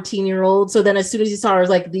 14-year-old. So then as soon as you saw her as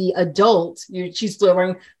like the adult, she's still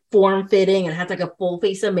wearing form-fitting and has like a full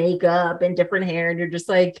face of makeup and different hair. And you're just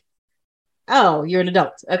like, oh, you're an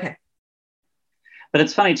adult. Okay. But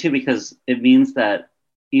it's funny too, because it means that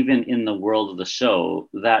even in the world of the show,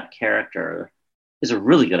 that character is a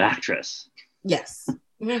really good actress. Yes.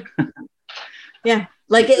 Mm-hmm. Yeah.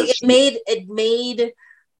 Like it made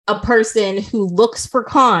a person who looks for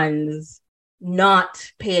cons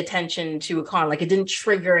not pay attention to a con. Like it didn't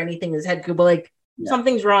trigger anything in his head. But like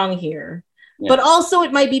something's wrong here. Yeah. But also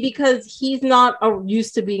it might be because he's not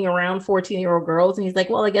used to being around 14-year-old girls. And he's like,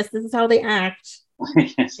 well, I guess this is how they act.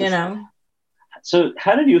 So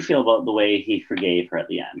how did you feel about the way he forgave her at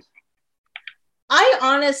the end? I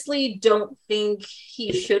honestly don't think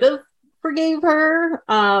he should have forgave her.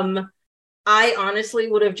 I honestly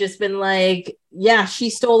would have just been like, yeah, she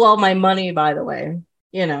stole all my money, by the way.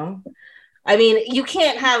 I mean, you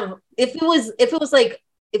can't have if it was like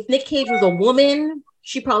if Nick Cage was a woman,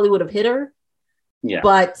 she probably would have hit her. Yeah.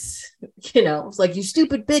 But it's like, you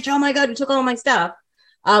stupid bitch, oh my God, you took all my stuff.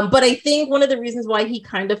 But I think one of the reasons why he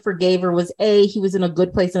kind of forgave her was A, he was in a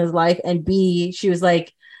good place in his life, and B, she was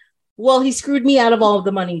like, well, he screwed me out of all of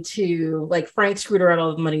the money too. Like Frank screwed her out of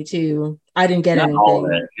all the money too. I didn't get anything. All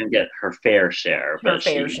of it. Didn't get her fair share.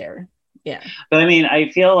 Share. Yeah. But I mean, I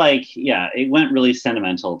feel like, it went really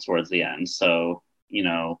sentimental towards the end. So,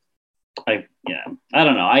 I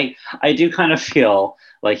don't know. I do kind of feel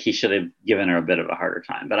like he should have given her a bit of a harder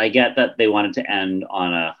time, but I get that they wanted to end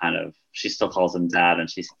on a kind of, she still calls him dad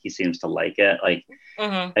and he seems to like it. Like,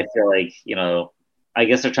 I feel like, I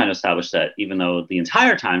guess they're trying to establish that even though the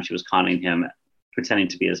entire time she was conning him, pretending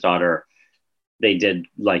to be his daughter, they did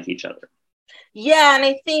like each other. Yeah, and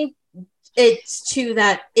I think it's too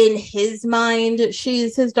that in his mind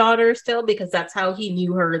she's his daughter still, because that's how he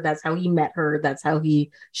knew her, that's how he met her, that's how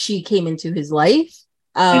she came into his life.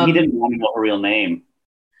 And he didn't want to know her real name.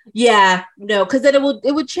 Yeah, no, because then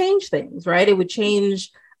it would change things, right? It would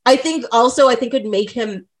change. I think it would make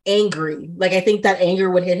him angry. Like, I think that anger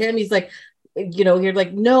would hit him. He's like, you're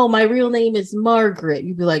like, no, my real name is Margaret.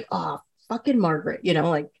 You'd be like, oh, fucking Margaret.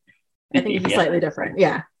 Like, I think it'd be slightly different.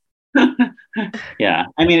 Yeah. Yeah,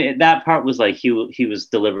 I mean, that part was like he was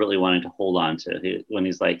deliberately wanting to hold on to when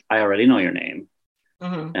he's like, I already know your name.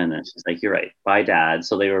 And then she's like, you're right, bye, Dad.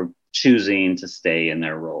 So they were choosing to stay in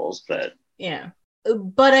their roles, but yeah.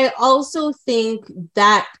 But I also think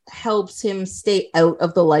that helps him stay out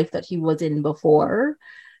of the life that he was in before,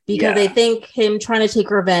 because I think him trying to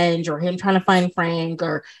take revenge, or him trying to find Frank,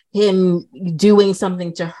 or him doing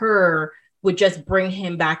something to her would just bring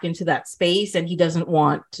him back into that space, and he doesn't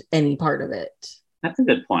want any part of it. That's a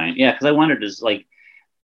good point. Yeah, because I wondered, is like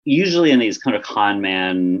usually in these kind of con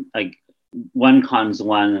man, like one cons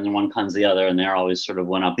one and one cons the other, and they're always sort of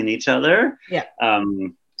one-upping each other. Yeah.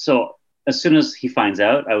 So as soon as he finds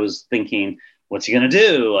out, I was thinking, what's he gonna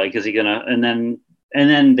do? Like, is he gonna? And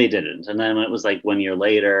then they didn't. And then it was like 1 year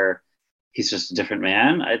later, he's just a different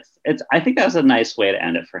man. I think that was a nice way to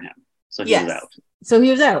end it for him. So he was out. So he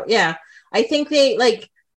was out. Yeah. I think they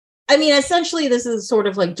essentially this is sort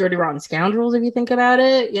of like Dirty Rotten Scoundrels, if you think about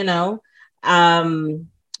it, one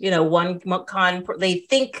con, they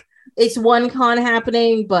think it's one con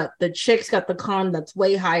happening, but the chick's got the con that's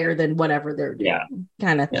way higher than whatever they're doing,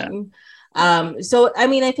 kind of thing. So,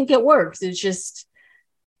 I think it works. It's just,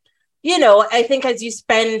 I think as you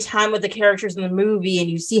spend time with the characters in the movie and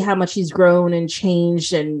you see how much he's grown and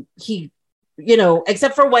changed, and he,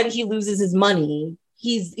 except for when he loses his money,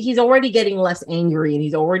 he's already getting less angry, and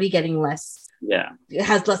he's already getting less,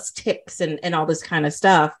 has less tics and all this kind of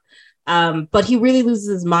stuff. But he really loses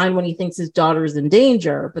his mind when he thinks his daughter is in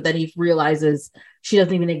danger, but then he realizes she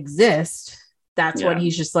doesn't even exist. That's when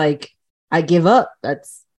he's just like, I give up.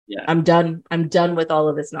 I'm done with all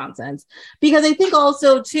of this nonsense. Because I think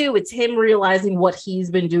also too, it's him realizing what he's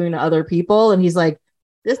been doing to other people, and he's like,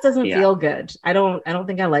 this doesn't feel good. I don't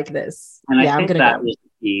think I like this. And I think that was the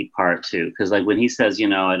key part too, because like when he says,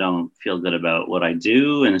 I don't feel good about what I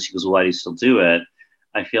do, and she goes, why do you still do it?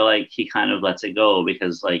 I feel like he kind of lets it go,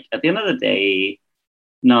 because like at the end of the day,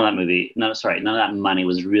 none of that money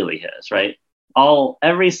was really his, right?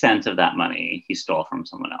 Every cent of that money he stole from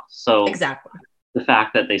someone else. So exactly, the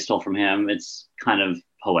fact that they stole from him, it's kind of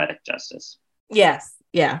poetic justice. Yes.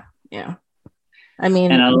 Yeah. And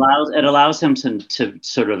it allows him to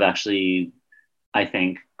sort of actually, I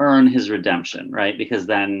think, earn his redemption, right? Because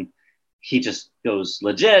then he just goes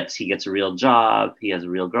legit. He gets a real job. He has a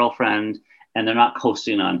real girlfriend, and they're not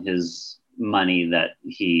coasting on his money that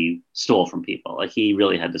he stole from people. Like, he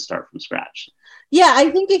really had to start from scratch. Yeah,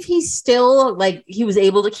 I think if he still, like, he was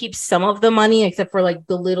able to keep some of the money, except for like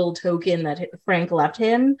the little token that Frank left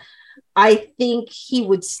him, I think he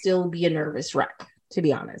would still be a nervous wreck, to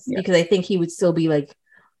be honest, because I think he would still be like,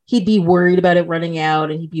 he'd be worried about it running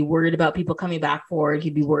out, and he'd be worried about people coming back for it.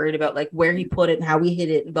 He'd be worried about like where he put it and how he hid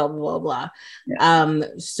it and blah, blah, blah, blah. Yeah.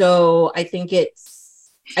 So I think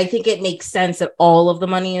it makes sense that all of the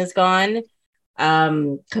money is gone,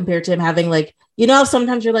 compared to him having like,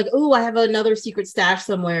 sometimes you're like, oh, I have another secret stash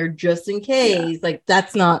somewhere just in case. Like,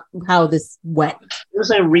 that's not how this went. It was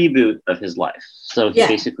a reboot of his life. So he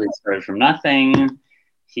basically started from nothing.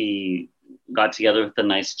 He got together with a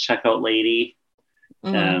nice checkout lady,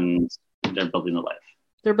 and they're building a life.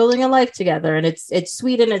 They're building a life together, and it's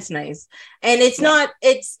sweet and it's nice. And it's not,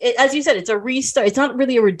 as you said, it's a restart. It's not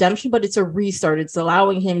really a redemption, but it's a restart. It's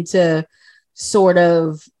allowing him to sort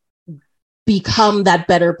of become that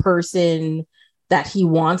better person that he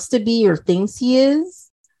wants to be or thinks he is.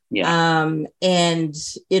 And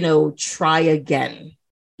try again.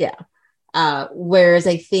 Whereas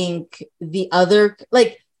I think the other,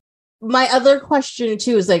 like, my other question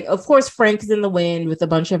too is like, of course Frank is in the wind with a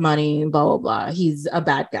bunch of money and blah blah blah, he's a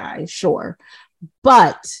bad guy, sure,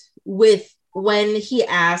 but when he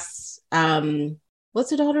asks, what's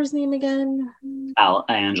the daughter's name again?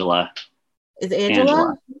 Angela. Is it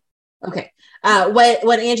Angela? Okay.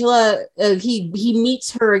 When Angela, he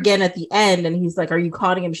meets her again at the end, and he's like, are you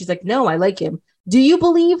conning him? She's like, no, I like him. Do you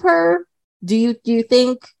believe her? Do you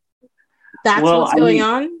think that's what's going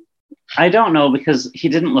on? I don't know, because he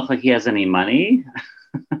didn't look like he has any money.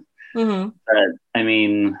 But I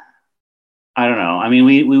mean, I don't know. I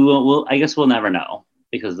mean, we'll I guess we'll never know,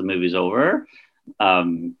 because the movie's over.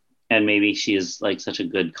 And maybe she is like such a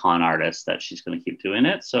good con artist that she's going to keep doing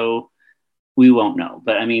it. So we won't know.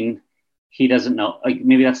 But I mean, he doesn't know. Like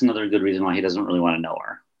maybe that's another good reason why he doesn't really want to know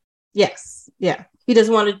her. Yes. Yeah. He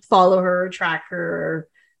doesn't want to follow her, track her,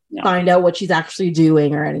 find out what she's actually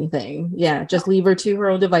doing or anything. Yeah. Just leave her to her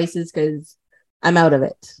own devices because I'm out of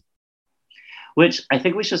it. Which I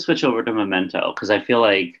think we should switch over to Memento because I feel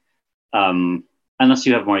like, unless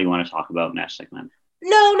you have more you want to talk about Matchstick Men.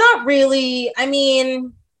 No, not really. I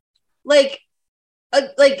mean, like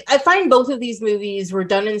I find both of these movies were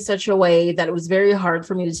done in such a way that it was very hard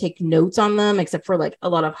for me to take notes on them, except for like a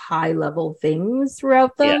lot of high level things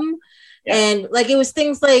throughout them. Yeah. And like it was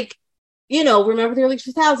things like, you know, remember the early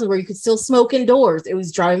 2000s where you could still smoke indoors. It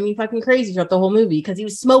was driving me fucking crazy throughout the whole movie because he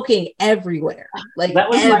was smoking everywhere. Like that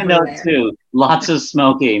was everywhere. My note too. Lots of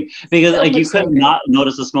smoking because like you could not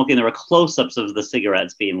notice the smoking. There were close-ups of the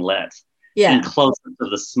cigarettes being lit. Yeah. And close-ups of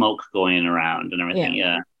the smoke going around and everything.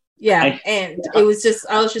 Yeah. And it was just,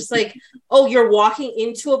 I was just like, oh, you're walking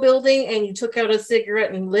into a building and you took out a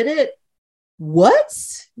cigarette and lit it? What?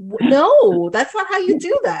 No, that's not how you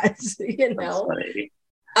do that, you know?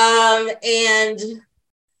 And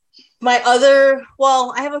my other,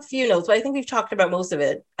 well, I have a few notes, but I think we've talked about most of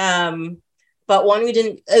it. But one we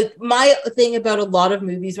didn't, my thing about a lot of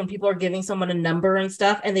movies when people are giving someone a number and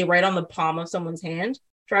stuff and they write on the palm of someone's hand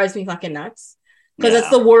drives me fucking nuts. Because that's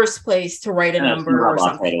the worst place to write a number or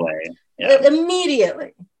something. Right away.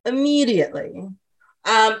 Immediately.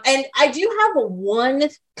 And I do have one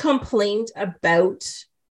complaint about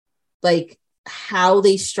like how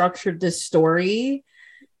they structured this story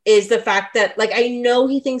is the fact that like I know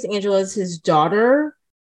he thinks Angela is his daughter,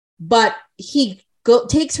 but he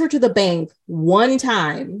takes her to the bank one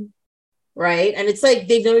time, right? And it's like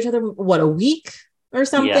they've known each other a week or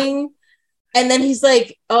something. Yeah. And then he's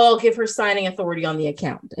like, oh, I'll give her signing authority on the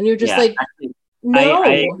account. And you're just like, actually, no. I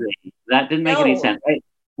agree. That didn't make any sense.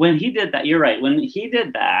 When he did that, you're right. When he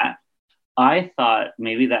did that, I thought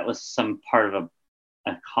maybe that was some part of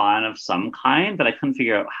a con of some kind, but I couldn't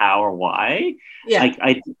figure out how or why. Yeah.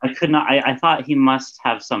 I could not. I thought he must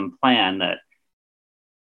have some plan that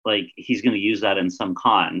like he's going to use that in some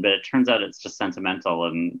con, but it turns out it's just sentimental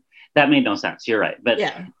and that made no sense. You're right. But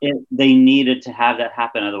they needed to have that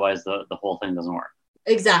happen. Otherwise, the whole thing doesn't work.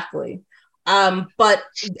 Exactly. But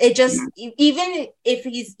it just, even if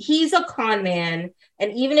he's a con man,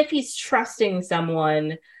 and even if he's trusting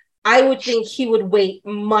someone, I would think he would wait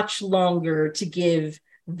much longer to give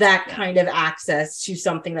that kind of access to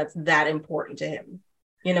something that's that important to him.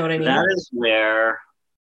 You know what I mean? That is where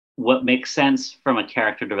what makes sense from a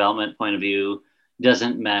character development point of view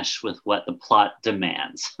doesn't mesh with what the plot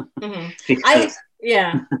demands. Mm-hmm.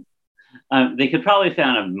 They could probably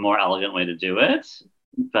found a more elegant way to do it,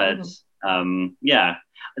 but I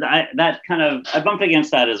bumped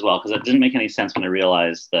against that as well because it didn't make any sense when I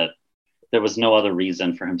realized that there was no other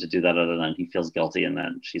reason for him to do that other than he feels guilty and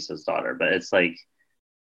then she's his daughter. But it's like,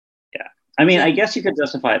 I mean, I guess you could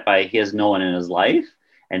justify it by he has no one in his life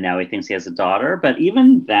and now he thinks he has a daughter, but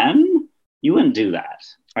even then you wouldn't do that.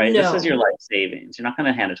 Right, no. This is your life savings. You're not going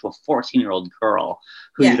to hand it to a 14-year-old girl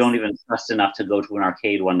who you don't even trust enough to go to an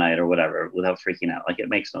arcade one night or whatever without freaking out. Like, it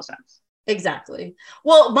makes no sense. Exactly.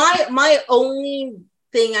 Well, my only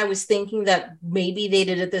thing I was thinking that maybe they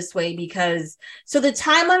did it this way because so the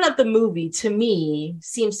timeline of the movie to me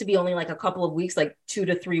seems to be only like a couple of weeks, like 2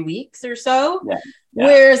 to 3 weeks or so. Yeah.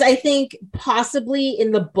 Whereas I think possibly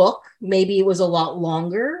in the book, maybe it was a lot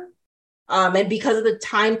longer. And because of the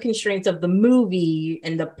time constraints of the movie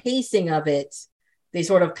and the pacing of it, they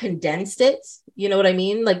sort of condensed it. You know what I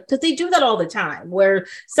mean? Like, because they do that all the time, where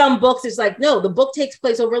some books, it's like, no, the book takes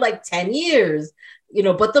place over like 10 years, you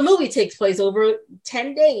know, but the movie takes place over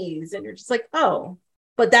 10 days. And you're just like, oh,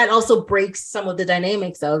 but that also breaks some of the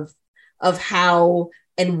dynamics of how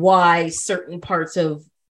and why certain parts of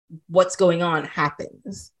what's going on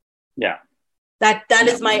happens. Yeah. That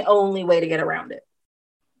is my only way to get around it.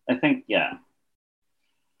 I think,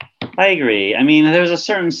 I agree. I mean, there's a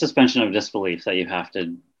certain suspension of disbelief that you have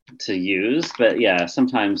to use, but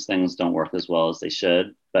sometimes things don't work as well as they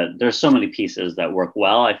should. But there's so many pieces that work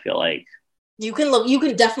well. I feel like you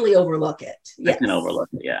can definitely overlook it. Yes. You can overlook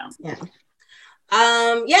it.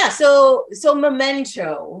 Yeah. So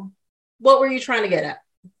Memento. What were you trying to get at?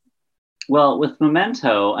 Well, with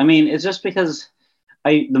Memento, I mean, it's just because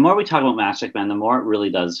the more we talk about Matchstick Men, the more it really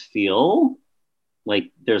does feel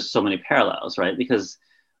like there's so many parallels, right? Because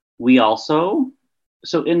we also,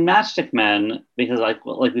 so in Matchstick Men, because like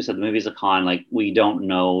we said, the movie's a con, like we don't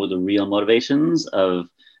know the real motivations of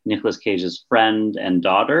Nicolas Cage's friend and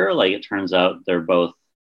daughter. Like it turns out they're both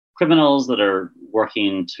criminals that are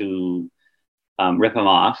working to rip him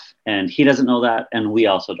off, and he doesn't know that, and we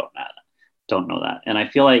also don't know that. And I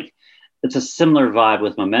feel like it's a similar vibe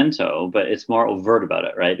with Memento, but it's more overt about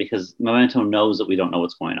it, right? Because Memento knows that we don't know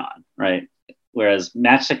what's going on, right? Whereas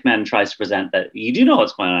Matchstick Men tries to present that you do know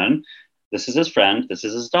what's going on. This is his friend, this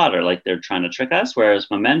is his daughter, like they're trying to trick us. Whereas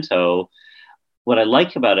Memento, what I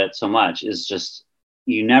like about it so much is just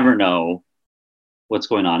you never know what's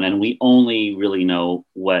going on, and we only really know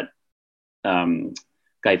what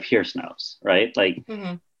Guy Pearce knows, right? Like,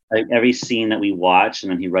 like every scene that we watch,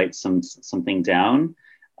 and then he writes something down.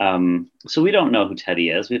 So we don't know who Teddy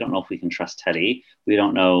is. We don't know if we can trust Teddy. We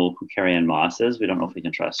don't know who Carrie-Anne Moss is. We don't know if we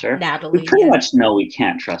can trust her. Natalie, we pretty much know we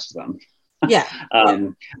can't trust them. Yeah.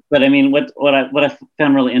 But I mean, what I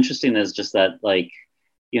found really interesting is just that, like,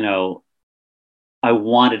 you know, I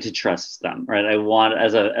wanted to trust them, right? I want,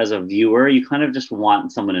 as a viewer, you kind of just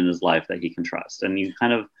want someone in his life that he can trust, and you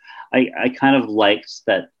kind of, I kind of liked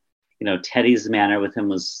that. You know, Teddy's manner with him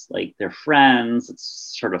was like they're friends.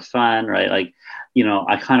 It's sort of fun, right? Like, you know,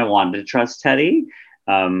 I kind of wanted to trust Teddy.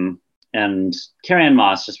 And Carrie-Anne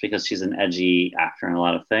Moss, just because she's an edgy actor in a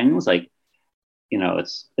lot of things, like, you know,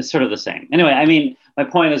 it's sort of the same. Anyway, I mean, my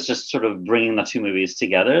point is just sort of bringing the two movies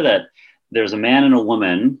together, that there's a man and a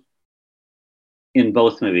woman in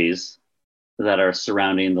both movies that are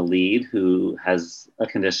surrounding the lead who has a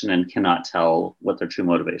condition and cannot tell what their true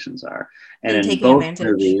motivations are. And in both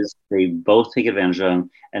movies, they both take advantage of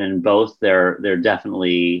them. And in both, they're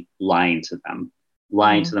definitely lying to them,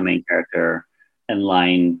 lying to the main character, and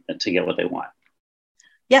lying to get what they want.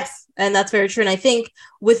 Yes, and that's very true. And I think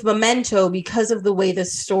with Memento, because of the way the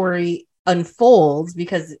story unfolds,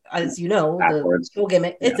 because as you know, backwards. The whole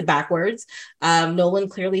gimmick, it's backwards. Nolan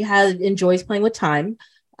clearly enjoys playing with time.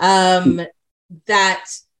 That,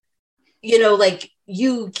 you know, like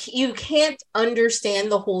you can't understand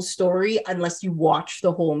the whole story unless you watch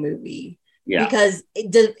the whole movie. Yeah. Because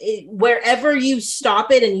wherever you stop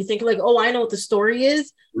it and you think like, oh, I know what the story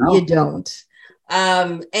is, you don't.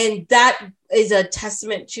 And that is a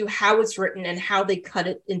testament to how it's written and how they cut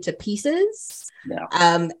it into pieces. Yeah.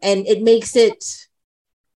 And it makes it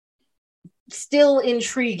still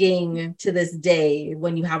intriguing to this day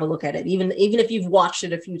when you have a look at it, even if you've watched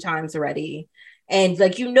it a few times already, and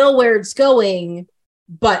like, you know where it's going,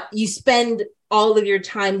 but you spend all of your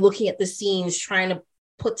time looking at the scenes, trying to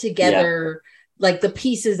put together like the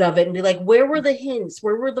pieces of it and be like, where were the hints?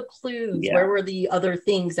 Where were the clues? Where were the other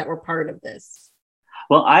things that were part of this?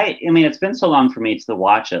 Well, I mean, it's been so long for me to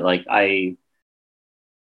watch it. Like I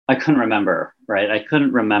couldn't remember, right? I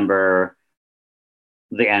couldn't remember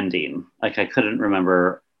the ending. Like I couldn't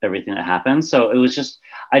remember everything that happened. So it was just,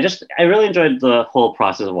 I really enjoyed the whole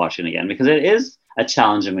process of watching it again, because it is a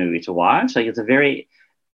challenging movie to watch. Like it's a very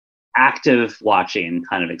active watching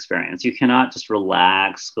kind of experience. You cannot just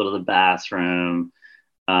relax, go to the bathroom,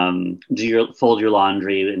 fold your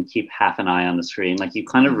laundry and keep half an eye on the screen. Like you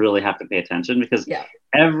kind of really have to pay attention, because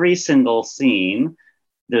every single scene,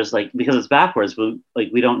 there's like, because it's backwards,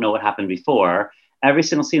 we don't know what happened before. Every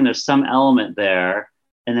single scene, there's some element there.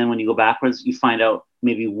 And then when you go backwards, you find out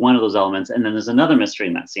maybe one of those elements. And then there's another mystery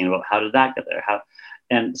in that scene about how did that get there?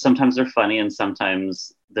 And sometimes they're funny and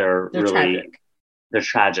sometimes they're really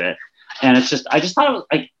tragic. And it's just, I just thought it was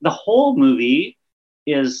like the whole movie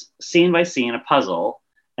is scene by scene, a puzzle,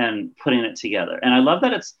 and putting it together. And I love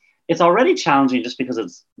that it's already challenging just because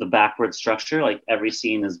it's the backward structure. Like every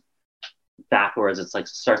scene is backwards. It's like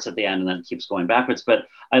starts at the end and then it keeps going backwards. But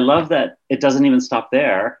I love that it doesn't even stop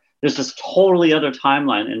there. There's this totally other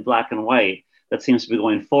timeline in black and white that seems to be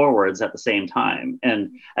going forwards at the same time.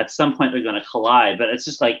 And at some point they're going to collide. But it's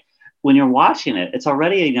just like, when you're watching it, it's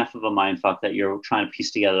already enough of a mindfuck that you're trying to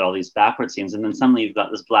piece together all these backward scenes. And then suddenly you've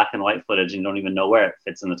got this black and white footage and you don't even know where it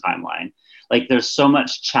fits in the timeline. Like there's so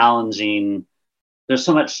much challenging. It's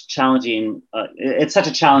such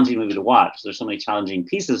a challenging movie to watch. There's so many challenging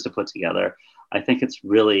pieces to put together. I think it's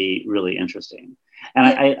really, really interesting. And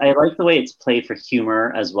I like the way it's played for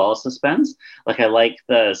humor as well as suspense. Like I like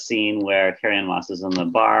the scene where Carrie-Anne Moss is in the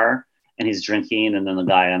bar and he's drinking, and then the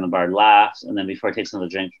guy on the bar laughs, and then before he takes another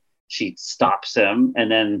drink, she stops him,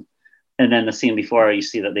 and then the scene before, you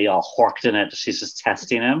see that they all horked in it. She's just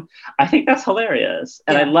testing him. I think that's hilarious.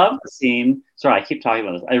 And I love the scene. Sorry, I keep talking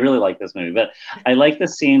about this. I really like this movie, but I like the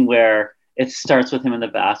scene where it starts with him in the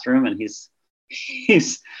bathroom and it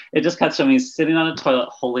just cuts to him. He's sitting on a toilet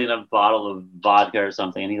holding a bottle of vodka or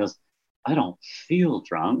something. And he goes, I don't feel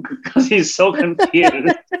drunk, because he's so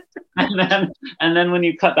confused. and then when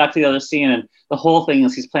you cut back to the other scene, and the whole thing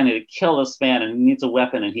is he's planning to kill this man and he needs a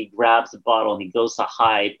weapon, and he grabs the bottle and he goes to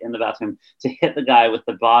hide in the bathroom to hit the guy with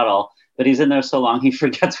the bottle, but he's in there so long he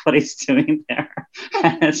forgets what he's doing there.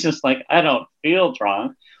 And it's just like, I don't feel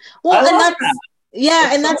drunk. Well, and that's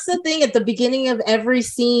yeah, and that's the thing at the beginning of every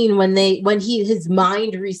scene when his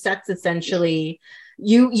mind resets, essentially.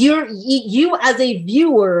 You as a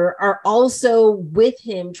viewer are also with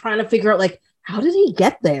him trying to figure out, like, how did he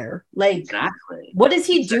get there? Like, exactly, what is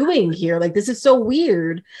he doing here? Like, this is so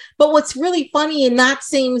weird. But what's really funny in that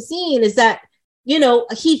same scene is that, you know,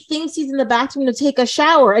 he thinks he's in the bathroom to take a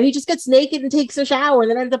shower, and he just gets naked and takes a shower and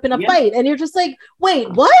then ends up in a fight. And you're just like, wait,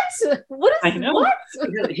 what? What is, I know.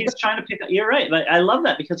 What? He's trying to pick up. You're right. But I love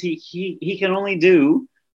that, because he can only do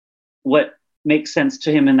what makes sense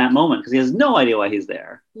to him in that moment, because he has no idea why he's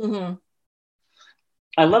there. Mm-hmm.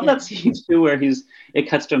 I love that scene too, where it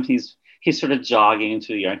cuts to him, he's sort of jogging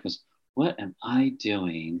through the yard and goes, what am I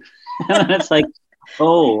doing? And then it's like,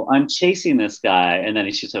 oh, I'm chasing this guy. And then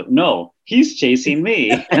he shoots out, no, he's chasing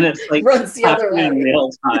me. And it's like, runs the other way in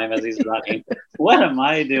real time as he's running. What am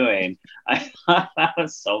I doing? I thought that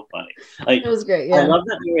was so funny. Like, it was great. Yeah. I love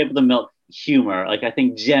that you were able to milk humor, like, I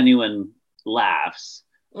think genuine laughs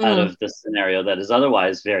out of this scenario that is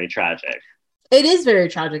otherwise very tragic. It is very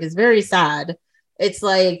tragic. It's very sad. It's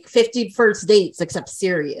like 50 First Dates except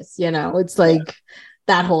serious, you know. It's like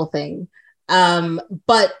that whole thing.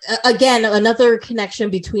 But again, another connection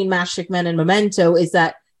between Matchstick Men and Memento is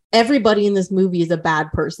that everybody in this movie is a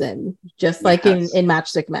bad person, just like in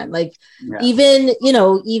Matchstick Men. Like, even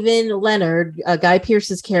Leonard, Guy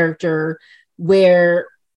Pearce's character, where,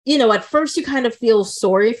 you know, at first you kind of feel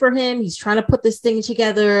sorry for him. He's trying to put this thing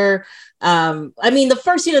together. I mean, the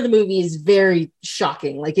first scene of the movie is very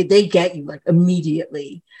shocking. Like, they get you like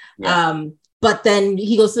immediately. Yeah. But then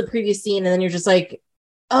he goes to the previous scene, and then you're just like,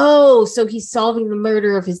 oh, so he's solving the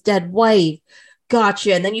murder of his dead wife.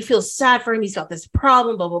 Gotcha. And then you feel sad for him. He's got this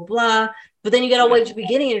problem, blah, blah, blah. But then you get all the way to the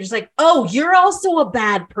beginning, and you're just like, oh, you're also a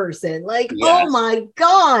bad person. Like, oh my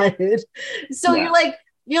God. So you're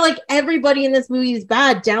like, everybody in this movie is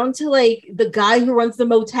bad, down to like the guy who runs the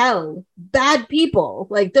motel. Bad people.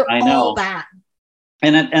 Like, they're all bad.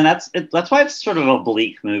 And that's why it's sort of a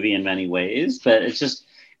bleak movie in many ways, but it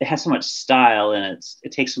has so much style, and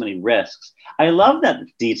it takes so many risks. I love that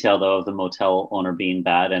detail, though, of the motel owner being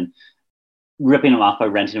bad and ripping him off by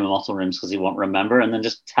renting him multiple rooms because he won't remember, and then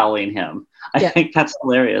just telling him. I think that's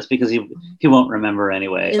hilarious, because he won't remember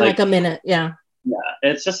anyway. In like a minute, yeah. Yeah,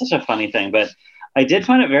 it's just such a funny thing. But I did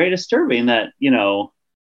find it very disturbing that, you know,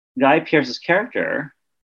 Guy Pearce's character,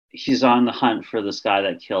 he's on the hunt for this guy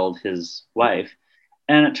that killed his wife.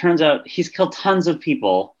 And it turns out he's killed tons of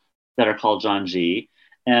people that are called John G.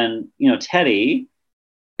 And, you know, Teddy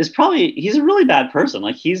he's a really bad person.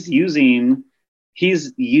 Like, he's using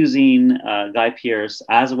Guy Pearce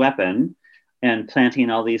as a weapon and planting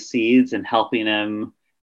all these seeds and helping him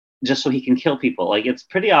just so he can kill people. Like, it's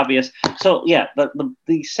pretty obvious. So yeah,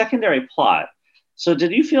 the secondary plot. So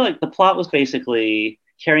did you feel like the plot was basically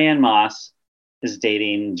Carrie-Anne Moss is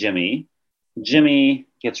dating Jimmy. Jimmy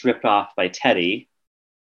gets ripped off by Teddy,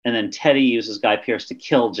 and then Teddy uses Guy Pearce to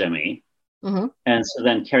kill Jimmy. Mm-hmm. And so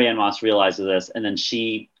then Carrie-Anne Moss realizes this, and then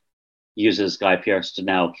she uses Guy Pearce to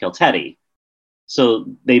now kill Teddy. So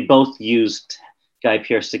they both used Guy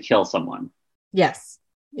Pearce to kill someone. Yes.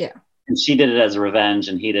 Yeah. And she did it as a revenge,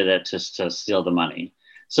 and he did it just to steal the money.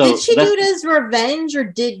 So did she do it as revenge, or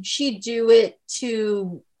did she do it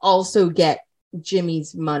to also get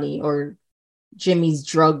Jimmy's money or Jimmy's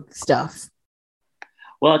drug stuff?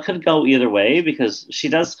 Well, it could go either way, because she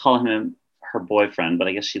does call him her boyfriend, but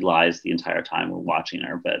I guess she lies the entire time we're watching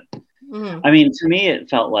her. But I mean, to me, it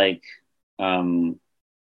felt like,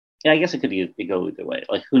 I guess it could go either way.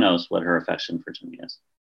 Like, who knows what her affection for Jimmy is?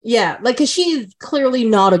 Yeah, like, because she's clearly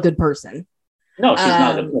not a good person. No, she's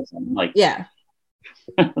not a good person. Like, yeah,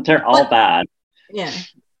 they're all bad. Yeah,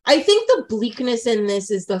 I think the bleakness in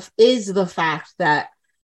this is the fact that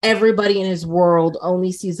everybody in his world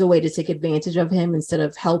only sees a way to take advantage of him instead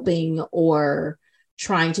of helping or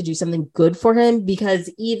trying to do something good for him. Because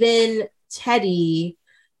even Teddy,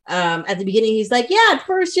 at the beginning, he's like, yeah, at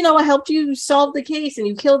first, you know, I helped you solve the case and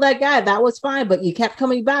you killed that guy. That was fine, but you kept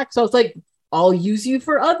coming back. So it's like, I'll use you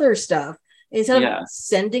for other stuff instead of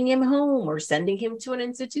sending him home or sending him to an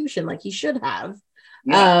institution like he should have.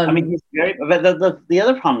 Yeah, I mean, he's very. But the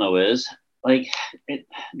other problem though is, like,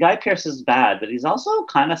 Guy Pearce is bad, but he's also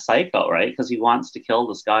kind of psycho, right? Because he wants to kill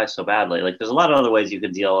this guy so badly. Like, there's a lot of other ways you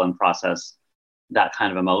could deal and process that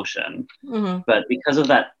kind of emotion, but because of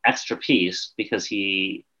that extra piece, because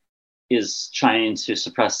he is trying to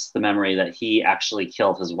suppress the memory that he actually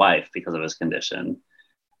killed his wife because of his condition.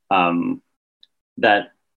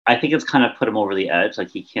 That I think it's kind of put him over the edge.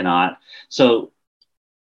 Like he cannot. So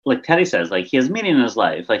like Teddy says, like he has meaning in his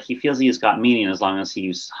life. Like he feels he's got meaning as long as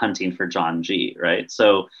he's hunting for John G. Right.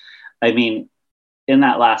 So, I mean, in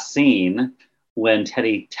that last scene, when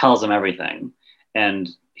Teddy tells him everything and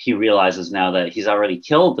he realizes now that he's already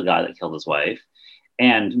killed the guy that killed his wife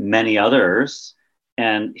and many others,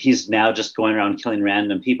 and he's now just going around killing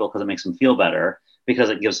random people because it makes him feel better, because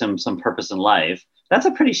it gives him some purpose in life. That's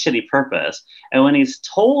a pretty shitty purpose. And when he's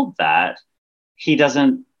told that, he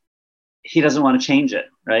doesn't want to change it,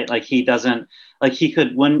 right? Like he doesn't, like he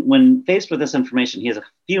could, when faced with this information, he has a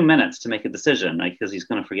few minutes to make a decision, like, because he's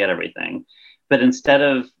going to forget everything. But instead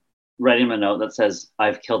of writing him a note that says,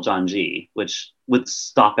 I've killed John G., which would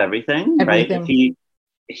stop everything. Right? If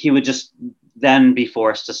he would just then be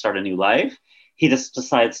forced to start a new life, he just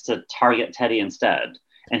decides to target Teddy instead.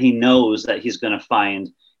 And he knows that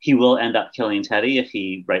he will end up killing Teddy if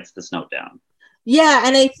he writes this note down. Yeah,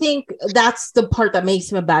 and I think that's the part that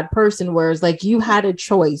makes him a bad person, whereas like you had a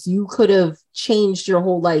choice. You could have changed your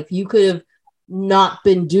whole life. You could have not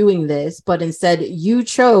been doing this, but instead you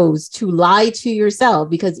chose to lie to yourself,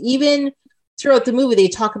 because even throughout the movie, they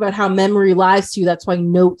talk about how memory lies to you. That's why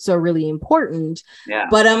notes are really important. Yeah.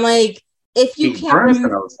 But I'm like, if you can't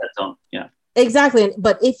remember, yeah. Exactly.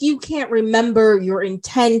 But if you can't remember your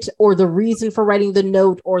intent or the reason for writing the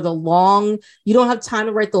note, or you don't have time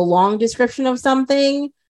to write the long description of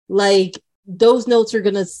something, like those notes are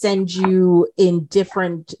going to send you in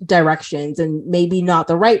different directions, and maybe not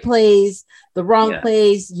the right place, the wrong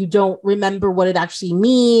place. You don't remember what it actually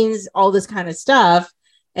means, all this kind of stuff.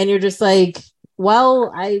 And you're just like,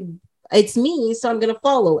 well, it's me, so I'm going to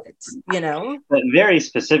follow it, But very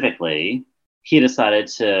specifically, he decided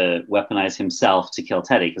to weaponize himself to kill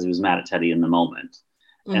Teddy because he was mad at Teddy in the moment.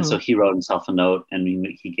 Mm-hmm. And so he wrote himself a note, and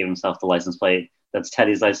he gave himself the license plate. That's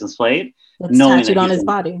Teddy's license plate. That's tattooed on his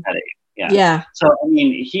body. Teddy. Yeah. So, I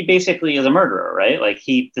mean, he basically is a murderer, right? Like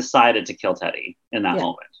he decided to kill Teddy in that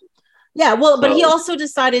moment. Yeah. Well, but he also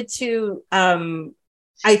decided to,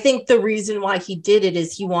 I think the reason why he did it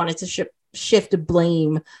is he wanted to shift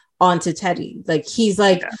blame onto Teddy. Like he's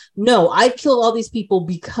like, no, I've killed all these people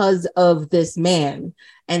because of this man.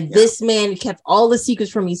 And this man kept all the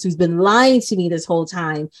secrets from me. So he's been lying to me this whole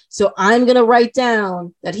time. So I'm going to write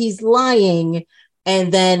down that he's lying.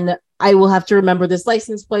 And then I will have to remember this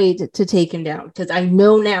license plate to take him down, because I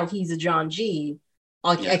know now he's a John G.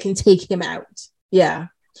 I can take him out. Yeah.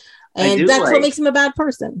 And that's what makes him a bad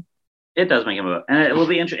person. It does make him and it would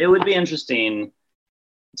be interesting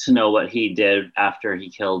to know what he did after he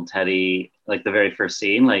killed Teddy, like the very first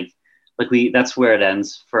scene. That's where it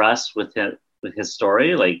ends for us with his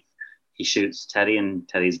story. Like he shoots Teddy and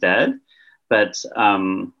Teddy's dead. But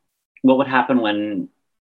what would happen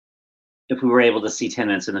if we were able to see 10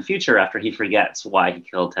 minutes in the future after he forgets why he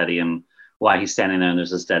killed Teddy and why he's standing there and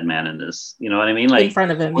there's this dead man in this, you know what I mean? Like in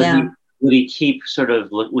front of him, would he keep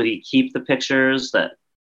the pictures, that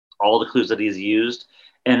all the clues that he's used,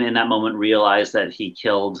 and in that moment realize that he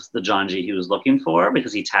killed the John G. he was looking for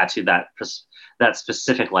because he tattooed that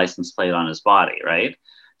specific license plate on his body, right?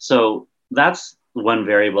 So that's one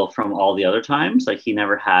variable from all the other times. Like he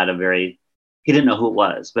never had he didn't know who it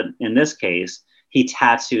was. But in this case, he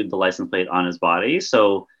tattooed the license plate on his body.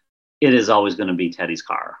 So it is always going to be Teddy's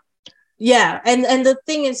car. Yeah. And the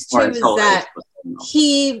thing is too, is that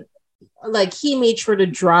he made sure to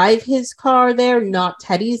drive his car there, not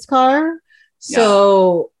Teddy's car.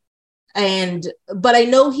 So, but I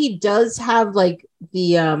know he does have like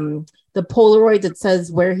the Polaroid that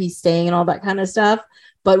says where he's staying and all that kind of stuff.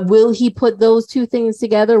 But will he put those two things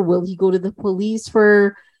together? Will he go to the police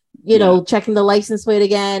for, checking the license plate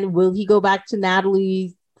again? Will he go back to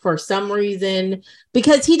Natalie for some reason?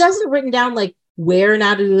 Because he doesn't written down like where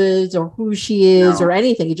Natalie lives or who she is or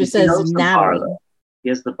anything. It just says Natalie. He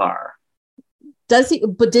has the bar. Does he?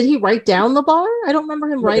 But did he write down the bar? I don't remember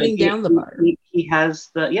him writing down the bar. He has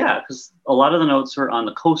because a lot of the notes were on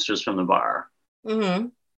the coasters from the bar. Mm-hmm.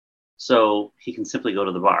 So he can simply go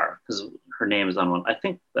to the bar because her name is on one. I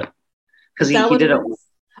think that because he did it.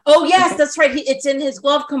 Oh yes, that's right. It's in his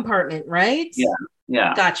glove compartment, right?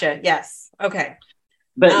 Yeah. Gotcha. Yes. Okay.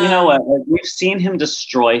 But you know what? Like, we've seen him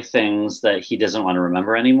destroy things that he doesn't want to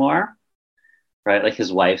remember anymore. Right, like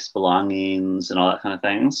his wife's belongings and all that kind of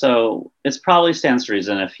thing. So it probably stands to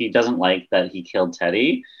reason if he doesn't like that he killed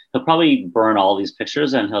Teddy, he'll probably burn all these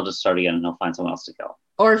pictures and he'll just start again and he'll find someone else to kill.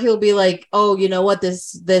 Or he'll be like, oh, you know what,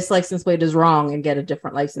 this license plate is wrong, and get a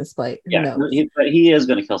different license plate. Yeah, but he is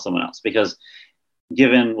going to kill someone else because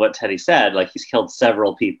given what Teddy said, like he's killed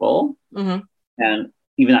several people, and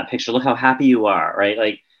even that picture, look how happy you are, right?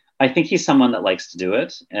 Like, I think he's someone that likes to do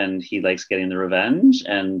it, and he likes getting the revenge,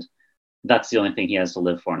 and that's the only thing he has to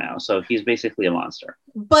live for now. So he's basically a monster.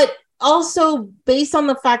 But also based on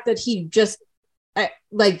the fact that he just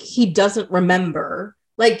like he doesn't remember.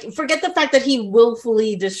 Like, forget the fact that he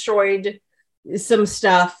willfully destroyed some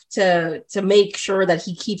stuff to make sure that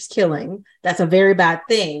he keeps killing. That's a very bad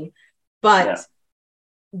thing. But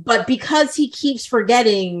because he keeps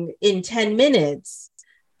forgetting in 10 minutes,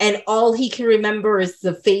 and all he can remember is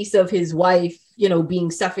the face of his wife, you know,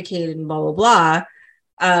 being suffocated and blah, blah,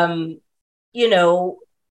 blah. You know,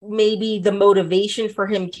 maybe the motivation for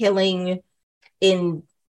him killing in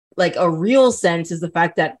like a real sense is the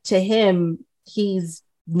fact that to him, he's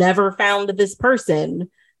never found this person,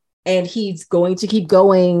 and he's going to keep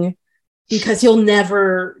going because he'll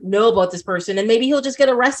never know about this person. And maybe he'll just get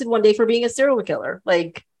arrested one day for being a serial killer.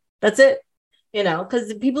 Like, that's it, you know,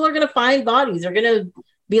 because people are going to find bodies. They're going to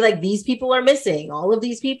be like, these people are missing. All of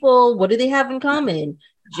these people, what do they have in common?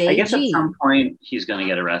 JG. I guess at some point he's going to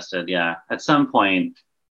get arrested. Yeah. At some point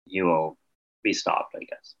he will be stopped, I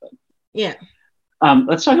guess. But yeah.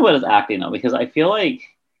 Let's talk about his acting though, because I feel like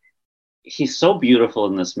he's so beautiful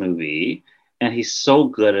in this movie and he's so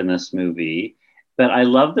good in this movie. But I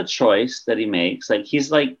love the choice that he makes. Like,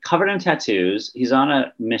 he's like covered in tattoos. He's on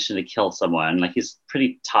a mission to kill someone. Like, he's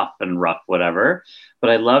pretty tough and rough, whatever.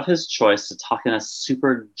 But I love his choice to talk in a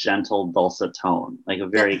super gentle, dulcet tone, like a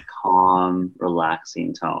very calm,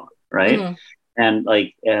 relaxing tone, right? Mm-hmm. And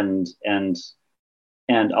like, and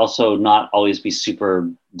also not always be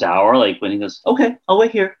super dour. Like when he goes, "Okay, I'll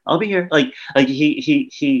wait here. I'll be here." Like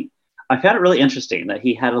he. I found it really interesting that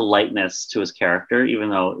he had a lightness to his character, even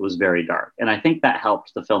though it was very dark. And I think that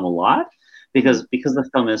helped the film a lot because the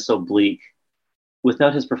film is so bleak.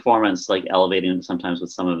 Without his performance, like elevating sometimes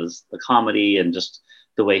with some of the comedy and just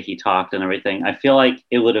the way he talked and everything, I feel like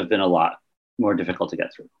it would have been a lot more difficult to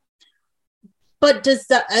get through. But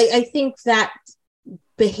I think that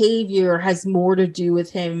behavior has more to do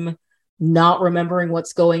with him not remembering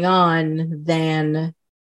what's going on than...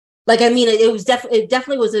 Like, I mean, it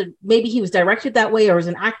definitely was maybe he was directed that way or it was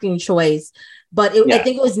an acting choice, but I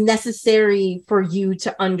think it was necessary for you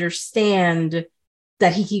to understand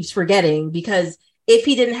that he keeps forgetting, because if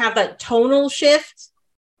he didn't have that tonal shift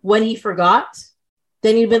when he forgot,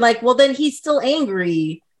 then you'd be like, well, then he's still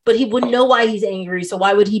angry, but he wouldn't know why he's angry. So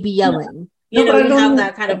why would he be yelling? You have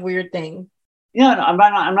that kind of weird thing. Yeah, no,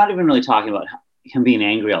 I'm not even really talking about him being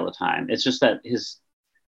angry all the time. It's just that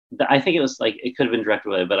I think it was like, it could have been directed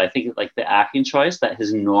away, but I think like the acting choice, that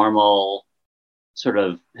his normal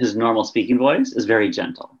speaking voice is very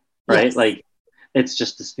gentle, right? Yes. Like, it's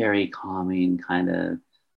just this very calming kind of,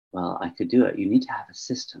 well, I could do it. You need to have a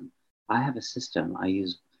system. I have a system. I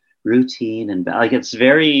use routine and like, it's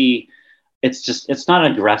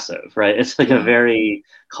not aggressive, right? It's like a very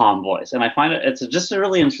calm voice. And I find it's just a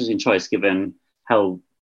really interesting choice given how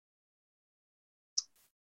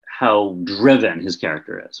driven his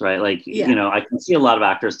character is, right? Like, you know, I can see a lot of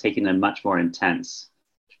actors taking a much more intense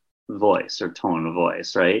voice or tone of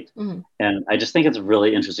voice, right? Mm-hmm. And I just think it's a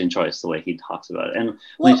really interesting choice, the way he talks about it. And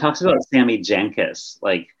when he talks about Sammy Jenkins,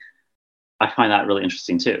 like, I find that really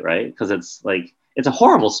interesting too, right? Because it's like, it's a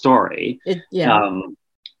horrible story.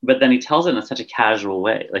 But then he tells it in such a casual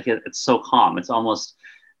way. Like, it's so calm. It's almost,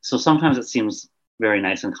 so sometimes it seems very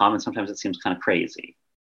nice and calm, and sometimes it seems kind of crazy.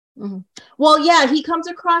 Mm-hmm. Well, yeah, he comes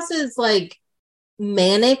across as like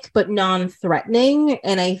manic but non-threatening,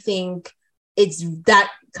 and I think it's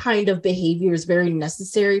that kind of behavior is very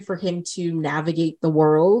necessary for him to navigate the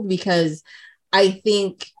world, because I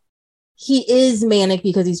think he is manic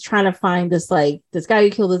because he's trying to find this guy who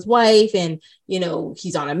killed his wife, and you know,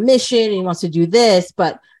 he's on a mission and he wants to do this.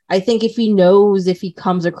 But I think if he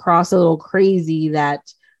comes across a little crazy,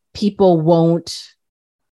 that people won't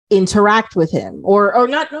interact with him, or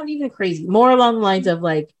not even crazy, more along the lines of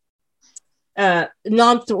like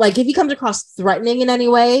like if he comes across threatening in any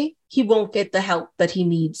way, he won't get the help that he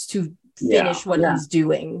needs to finish what he's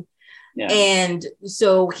doing. And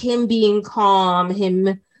so him being calm,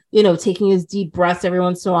 him, you know, taking his deep breaths every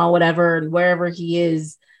once in a while, whatever, and wherever he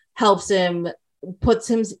is, helps him, puts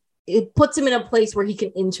him in a place where he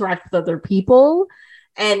can interact with other people.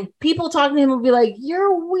 And people talking to him will be like,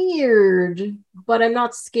 "You're weird, but I'm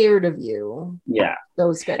not scared of you." Yeah.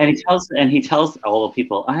 Those good. And he tells all the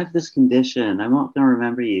people, "I have this condition. I'm not going to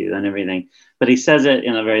remember you," and everything. But he says it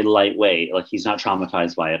in a very light way. Like, he's not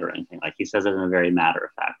traumatized by it or anything. Like, he says it in a very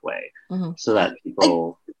matter-of-fact way. Mm-hmm. So that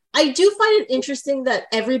people... I do find it interesting that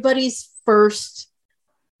everybody's first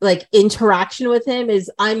like interaction with him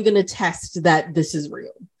is, I'm gonna test that this is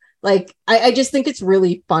real. Like I just think it's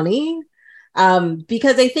really funny.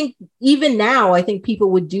 Because I think even now, I think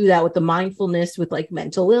people would do that with the mindfulness, with like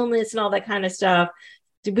mental illness and all that kind of stuff,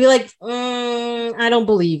 to be like, I don't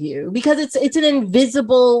believe you, because it's an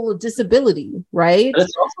invisible disability, right? But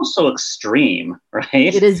it's also so extreme, right?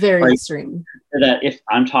 It is very extreme. That if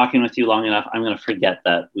I'm talking with you long enough, I'm going to forget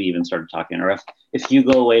that we even started talking. Or if you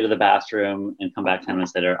go away to the bathroom and come back 10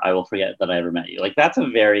 minutes later, I will forget that I ever met you. Like, that's a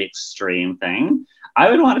very extreme thing. I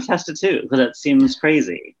would want to test it too, because it seems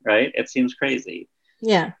crazy, right? It seems crazy.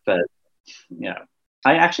 Yeah. But yeah,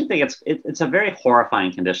 I actually think it's a very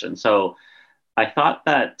horrifying condition. So I thought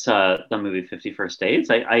that the movie 50 First Dates,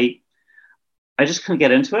 I just couldn't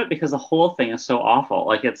get into it because the whole thing is so awful.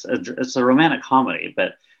 Like, it's a romantic comedy,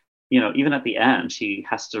 but even at the end, she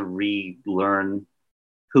has to relearn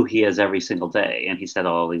who he is every single day, and he said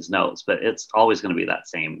all these notes, but it's always going to be that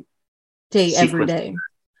same day every day.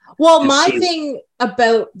 Well, my thing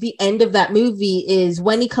about the end of that movie is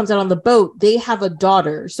when he comes out on the boat, they have a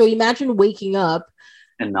daughter. So imagine waking up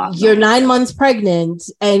and you're 9 months pregnant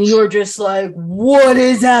and you're just like, what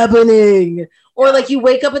is happening? Or like you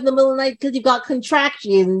wake up in the middle of the night because you've got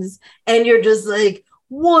contractions and you're just like,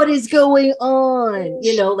 what is going on?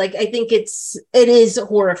 Like, I think it is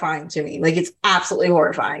horrifying to me. Like, it's absolutely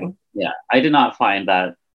horrifying. Yeah, I did not find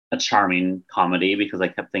that a charming comedy because I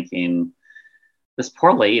kept thinking, this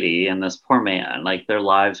poor lady and this poor man, like, their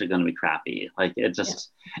lives are going to be crappy. Like, it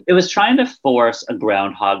was trying to force a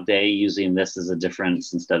Groundhog Day using this as a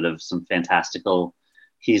difference instead of some fantastical,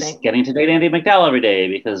 he's getting to date Andie MacDowell every day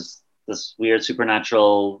because this weird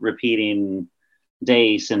supernatural repeating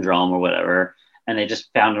day syndrome or whatever. And they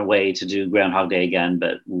just found a way to do Groundhog Day again,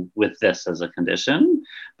 but with this as a condition.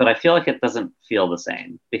 But I feel like it doesn't feel the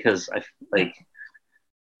same because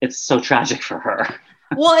it's so tragic for her.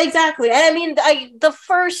 Well, exactly. And I mean, the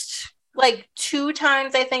first like 2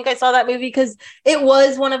 times I think I saw that movie, because it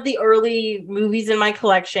was one of the early movies in my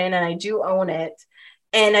collection and I do own it.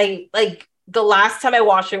 And I like the last time I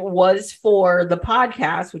watched it was for the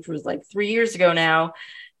podcast, which was like 3 years ago now.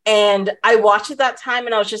 And I watched it that time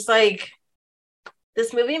and I was just like,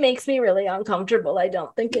 this movie makes me really uncomfortable. I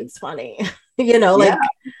don't think it's funny. It hit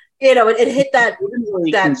that,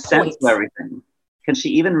 really that consent point. To everything. Can she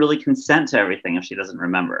even really consent to everything if she doesn't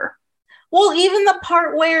remember? Well, even the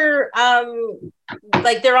part where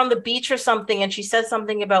like they're on the beach or something and she says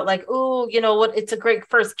something about like, oh, what, it's a great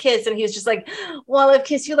first kiss. And he was just like, well, I've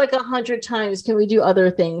kissed you like 100 times. Can we do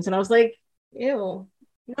other things? And I was like, ew,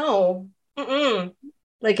 no. Mm-mm.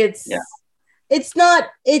 Like, it's not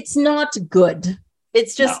good.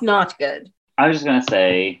 It's just not good. I was just going to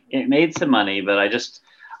say it made some money, but I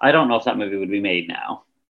don't know if that movie would be made now.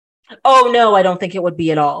 Oh, no, I don't think it would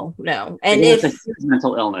be at all. No. And it's a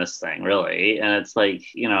mental illness thing, really. And it's like,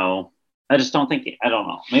 I just don't think, I don't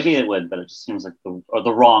know. Maybe it would, but it just seems like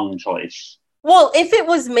the wrong choice. Well, if it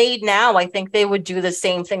was made now, I think they would do the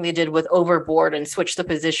same thing they did with Overboard and switch the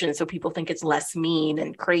position so people think it's less mean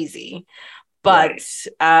and crazy. But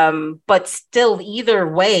but still, either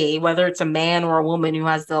way, whether it's a man or a woman who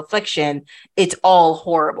has the affliction, it's all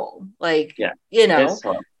horrible. Like, it's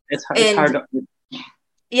hard to...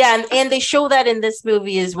 Yeah, and they show that in this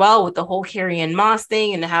movie as well with the whole Carrie Ann Moss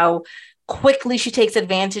thing and how quickly she takes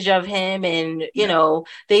advantage of him. And,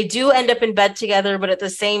 they do end up in bed together. But at the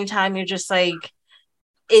same time, you're just like,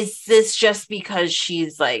 is this just because she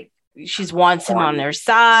wants him on their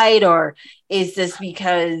side? Or is this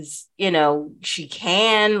because, she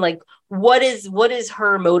can? Like, what is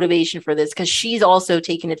her motivation for this? Because she's also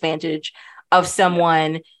taking advantage of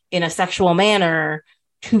someone in a sexual manner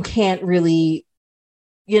who can't really,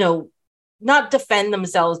 not defend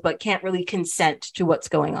themselves, but can't really consent to what's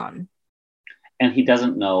going on. And he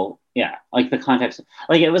doesn't know, like the context.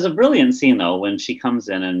 Like, it was a brilliant scene, though, when she comes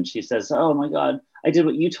in and she says, oh, my God, I did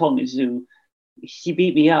what you told me to do. He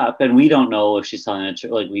beat me up. And we don't know if she's telling the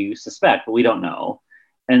truth. Like, we suspect, but we don't know.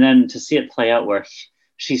 And then to see it play out where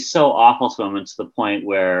she's so awful to him, and to the point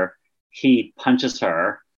where he punches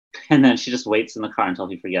her, and then she just waits in the car until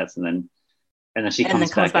he forgets, and then she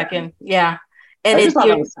comes back in. Yeah. And it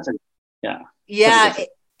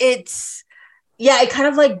kind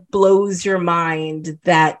of like blows your mind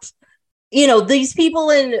that, these people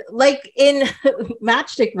in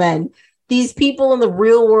Matchstick Men, these people in the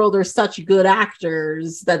real world are such good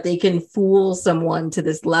actors that they can fool someone to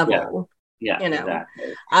this level. Yeah,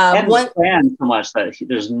 exactly. And so much that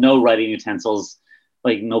there's no writing utensils,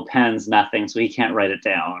 like no pens, nothing, so he can't write it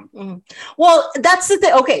down. Mm-hmm. Well, that's the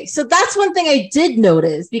thing. Okay, so that's one thing I did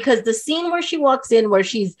notice, because the scene where she walks in, where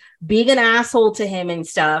she's being an asshole to him and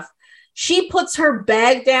stuff, She puts her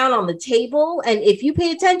bag down on the table, and if you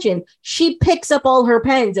pay attention, she picks up all her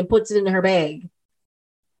pens and puts it in her bag.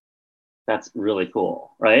 That's really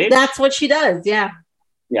cool, right? That's what she does. Yeah.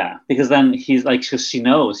 Yeah, because then he's like, because she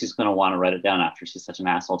knows he's going to want to write it down after she's such an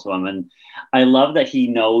asshole to him. And I love that he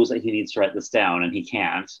knows that he needs to write this down and he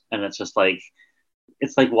can't. And it's just like,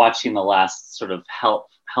 it's like watching the last sort of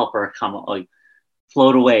helper come, like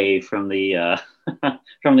float away from the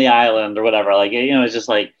from the island or whatever. Like, you know, it's just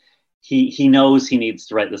like he knows he needs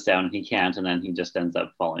to write this down and he can't, and then he just ends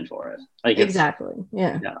up falling for it. Like, exactly.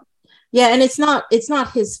 Yeah, and it's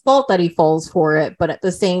not his fault that he falls for it, but at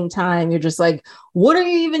the same time, you're just like, what are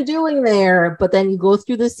you even doing there? But then you go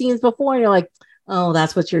through the scenes before and you're like, oh,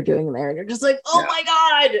 that's what you're doing there. And you're just like, oh my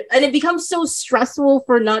God. And it becomes so stressful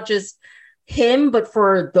for not just him, but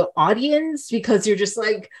for the audience, because you're just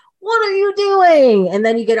like, what are you doing? And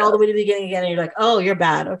then you get all the way to the beginning again and you're like, oh, you're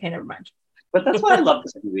bad. Okay, never mind. But that's why I love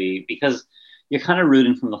this movie, because you're kind of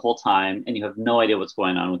rooting from the whole time and you have no idea what's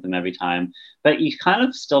going on with him every time, but you kind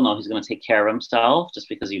of still know he's going to take care of himself just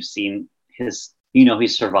because you've seen his, you know, he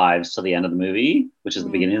survives to the end of the movie, which is the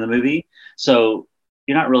beginning of the movie. So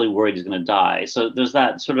you're not really worried he's going to die. So there's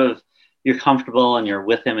that sort of, you're comfortable and you're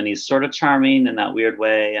with him and he's sort of charming in that weird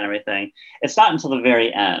way and everything. It's not until the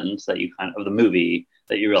very end that you kind of the movie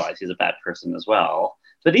that you realize he's a bad person as well.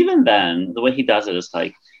 But even then, the way he does it is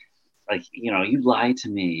like, you know, you lied to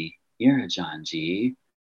me. You're a John G.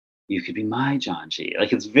 You could be my John G.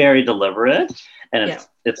 Like, it's very deliberate and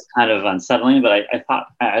it's kind of unsettling, but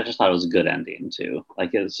I just thought it was a good ending too.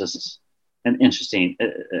 Like, it was just an interesting,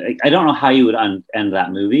 I don't know how you would end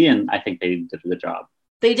that movie. And I think they did a good job.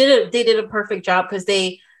 They did a perfect job because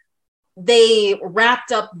they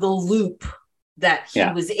wrapped up the loop that he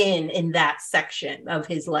was in that section of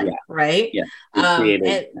his life. Right.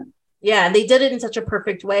 And they did it in such a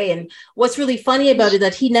perfect way. And what's really funny about it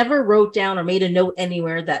that he never wrote down or made a note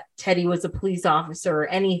anywhere that Teddy was a police officer or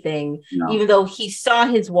anything, even though he saw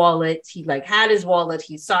his wallet, he like had his wallet,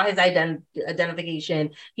 he saw his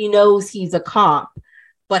identification, he knows he's a cop,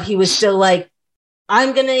 but he was still like,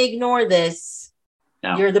 I'm going to ignore this.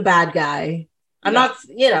 No. You're the bad guy. I'm not,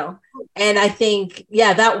 you know, and I think,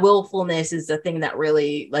 that willfulness is the thing that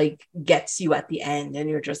really like gets you at the end. And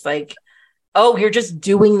you're just like, oh, you're just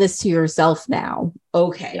doing this to yourself now.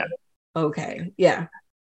 Okay. Okay. Yeah.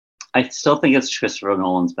 I still think it's Christopher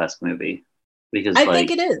Nolan's best movie because I think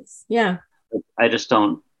it is. Yeah. I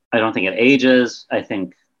don't think it ages. I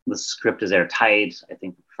think the script is airtight. I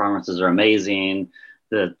think the performances are amazing.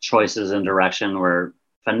 The choices and direction were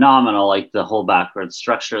phenomenal. Like the whole backward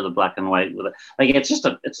structure, the black and white with it. Like, it's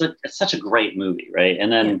such a great movie. Right.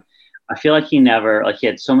 And then I feel like he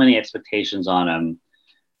had so many expectations on him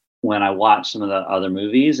when I watch some of the other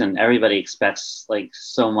movies, and everybody expects like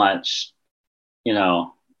so much, you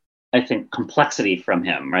know, I think complexity from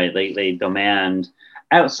him, right? They demand,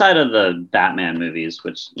 outside of the Batman movies,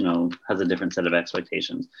 which, you know, has a different set of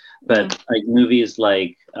expectations, but like movies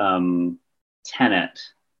like Tenet,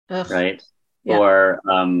 right? Yeah. Or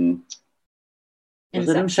was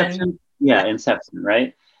it Inception? Yeah, Inception,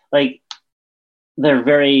 right? Like, they're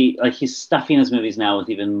very, like, he's stuffing his movies now with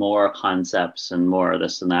even more concepts and more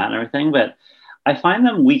this and that and everything, but I find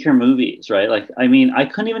them weaker movies, right? Like, I mean, I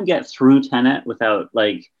couldn't even get through Tenet without,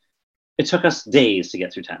 like, it took us days to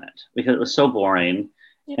get through Tenet because it was so boring.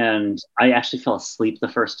 And I actually fell asleep the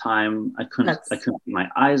first time. I couldn't keep my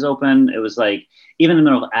eyes open. It was like, even in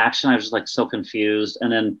the middle of action, I was just like so confused.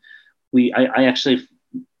 And then I actually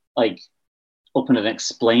like opened an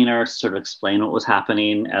explainer to sort of explain what was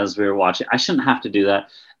happening as we were watching. I shouldn't have to do that.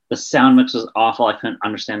 The sound mix was awful. I couldn't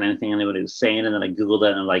understand anything anybody was saying. And then I Googled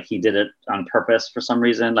it and like, he did it on purpose for some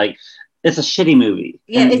reason. Like, it's a shitty movie.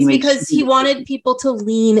 Yeah, it's because he wanted people to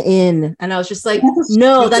lean in. And I was just like,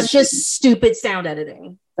 no, that's just stupid sound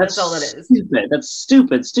editing. That's all it is. That's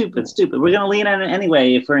stupid. We're going to lean in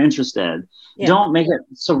anyway if we're interested. Yeah. Don't make it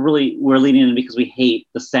so really we're leaning in because we hate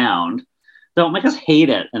the sound. Don't make us hate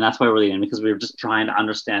it. And that's why we're leaning in, because we're just trying to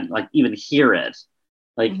understand, like, even hear it.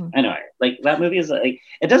 Like, anyway, like, that movie is like,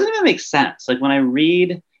 it doesn't even make sense. Like, when I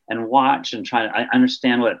read and watch and I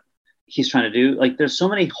understand what he's trying to do, like, there's so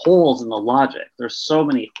many holes in the logic. There's so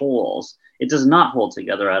many holes. It does not hold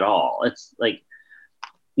together at all. It's like,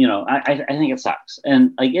 you know, I think it sucks.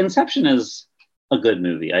 And like, Inception is a good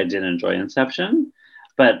movie. I did enjoy Inception,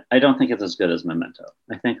 but I don't think it's as good as Memento.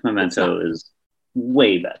 I think Memento is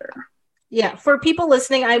way better. Yeah, for people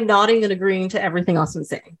listening, I'm nodding and agreeing to everything Austin's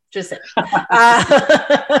saying. Just saying. I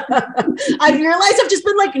realized I've just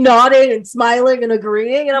been like nodding and smiling and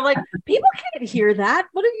agreeing, and I'm like, people can't hear that.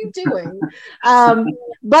 What are you doing?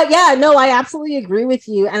 But yeah, no, I absolutely agree with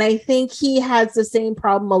you, and I think he has the same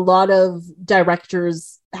problem a lot of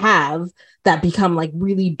directors have that become like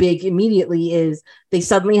really big immediately. Is they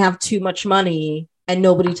suddenly have too much money and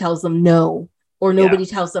nobody tells them no, or nobody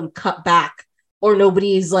tells them cut back, or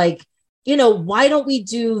nobody's like, why don't we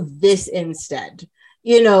do this instead?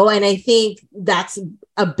 And I think that's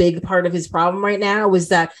a big part of his problem right now is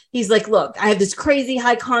that he's like, look, I have this crazy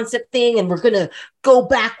high concept thing and we're going to go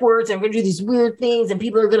backwards and we're going to do these weird things and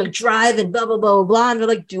people are going to drive and blah, blah, blah, blah. And they're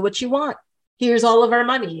like, do what you want. Here's all of our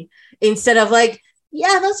money. Instead of like,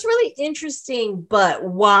 yeah, that's really interesting, but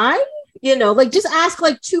why? Like just ask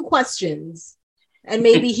like 2 questions and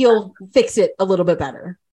maybe he'll fix it a little bit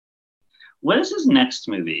better. What is his next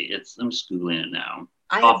movie? I'm just Googling it now.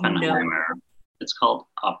 Oppenheimer. It's called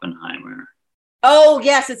Oppenheimer. Oh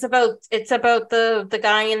yes, it's about the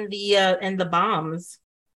guy in the bombs.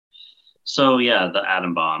 So yeah, the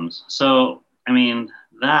atom bombs. So I mean,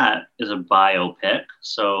 that is a biopic.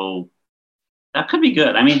 So that could be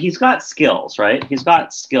good. I mean, he's got skills, right? He's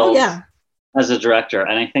got skills as a director,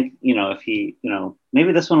 and I think if he,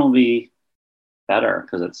 maybe this one will be better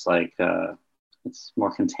because it's like it's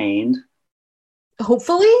more contained.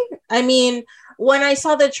 Hopefully. I mean, when I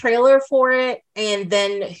saw the trailer for it and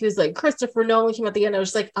then he was like, Christopher Nolan came at the end, I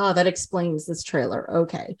was like, oh, that explains this trailer.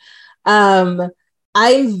 Okay. I'm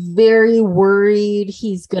very worried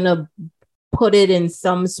he's gonna put it in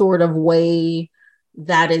some sort of way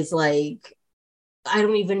that is like, I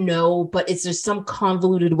don't even know, but it's just some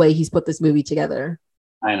convoluted way he's put this movie together.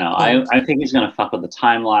 I know. I think he's gonna fuck with the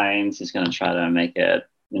timelines. He's gonna try to make it,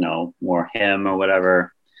 more him or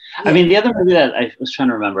whatever. Yeah. I mean, the other movie that I was trying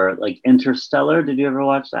to remember, like Interstellar. Did you ever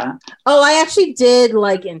watch that? Oh, I actually did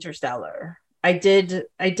like Interstellar. I did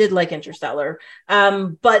like Interstellar.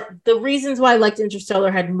 But the reasons why I liked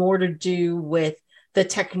Interstellar had more to do with the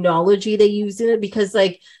technology they used in it, because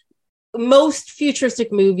like most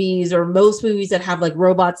futuristic movies or most movies that have like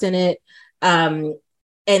robots in it, and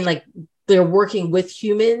like they're working with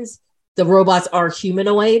humans, the robots are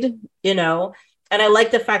humanoid, And I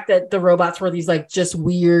like the fact that the robots were these like just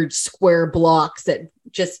weird square blocks that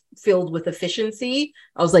just filled with efficiency.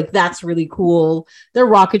 I was like, that's really cool. Their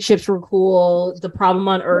rocket ships were cool. The problem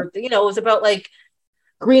on Earth, it was about like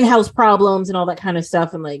greenhouse problems and all that kind of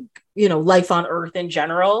stuff, and like, life on Earth in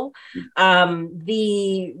general.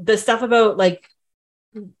 The stuff about like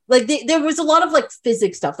there was a lot of like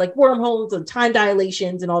physics stuff, like wormholes and time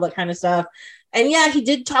dilations and all that kind of stuff. And yeah, he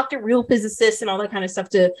did talk to real physicists and all that kind of stuff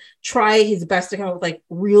to try his best to come up with like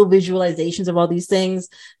real visualizations of all these things.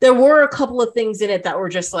 There were a couple of things in it that were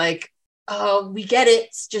just like, oh, we get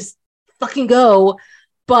it, just fucking go.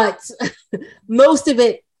 But most of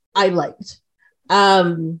it I liked.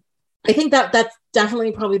 I think that's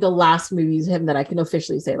definitely probably the last movie of him that I can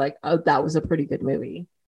officially say like, oh, that was a pretty good movie.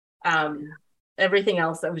 Everything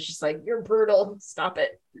else, I was just like, you're brutal. Stop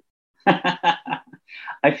it.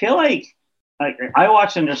 I feel like I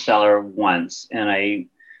watched Interstellar once, and I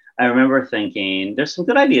remember thinking, there's some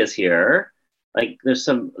good ideas here. Like there's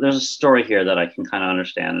a story here that I can kind of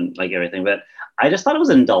understand and like everything, but I just thought it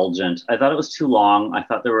was indulgent. I thought it was too long. I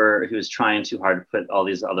thought he was trying too hard to put all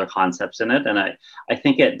these other concepts in it, and I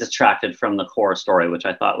think it distracted from the core story, which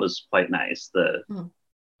I thought was quite nice.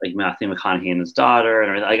 Like Matthew McConaughey and his daughter and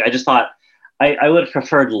everything. Like, I just thought I would have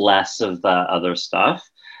preferred less of the other stuff.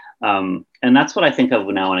 And that's what I think of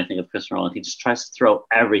now when I think of Christopher Nolan. He just tries to throw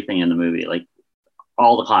everything in the movie, like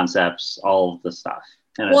all the concepts, all of the stuff.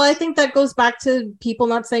 Well, I think that goes back to people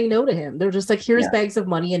not saying no to him. They're just like, here's bags of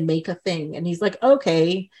money and make a thing. And he's like,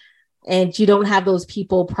 okay. And you don't have those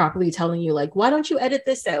people properly telling you like, why don't you edit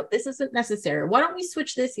this out? This isn't necessary. Why don't we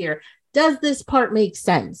switch this here? Does this part make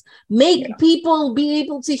sense? Make people be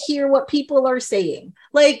able to hear what people are saying.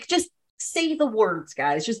 Like, just say the words,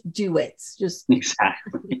 guys. Just do it. Just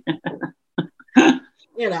exactly.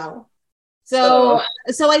 So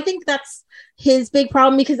I think that's his big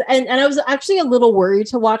problem, because and I was actually a little worried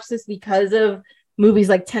to watch this because of movies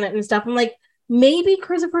like Tenet and stuff. I'm like, maybe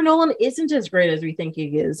Christopher Nolan isn't as great as we think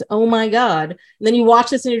he is. Oh my God. And then you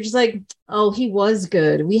watch this and you're just like, oh, he was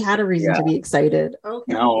good. We had a reason to be excited.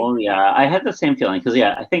 Okay. No, yeah. I had the same feeling because,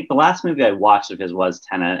 I think the last movie I watched of his was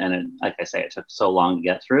Tenet. And like I say, it took so long to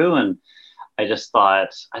get through. And I just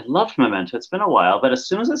thought, I loved Memento. It's been a while. But as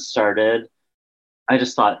soon as it started, I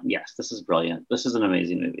just thought, yes, this is brilliant. This is an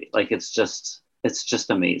amazing movie. Like, it's just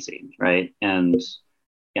amazing. Right. And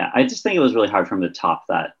I just think it was really hard for him to top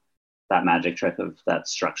that magic trick of that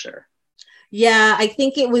structure. Yeah, I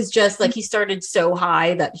think it was just like he started so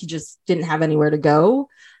high that he just didn't have anywhere to go.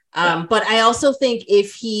 But I also think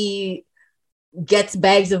if he gets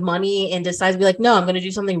bags of money and decides to be like, no, I'm going to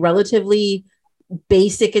do something relatively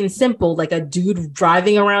basic and simple, like a dude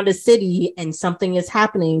driving around a city and something is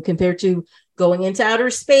happening compared to going into outer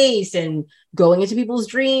space and going into people's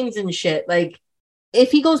dreams and shit. Like,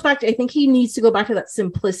 if he goes back to, I think he needs to go back to that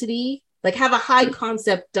simplicity, like have a high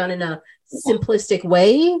concept done in a simplistic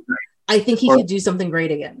way. I think he could do something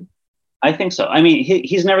great again. I think so. I mean,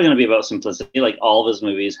 he's never going to be about simplicity. Like all of his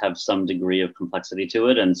movies have some degree of complexity to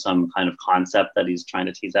it and some kind of concept that he's trying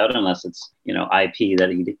to tease out, unless it's, you know, IP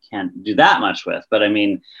that he can't do that much with. But I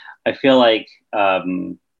mean, I feel like,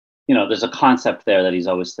 you know, there's a concept there that he's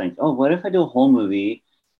always thinking, oh, what if I do a whole movie?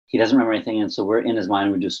 He doesn't remember anything. And so we're in his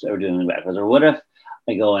mind, we're doing it backwards. Or what if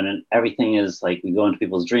I go in and everything is like, we go into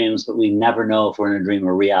people's dreams, but we never know if we're in a dream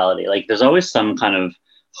or reality. Like there's always some kind of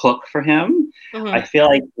hook for him. I feel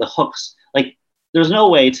like the hooks, like there's no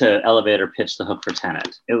way to elevate or pitch the hook for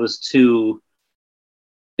Tenet. It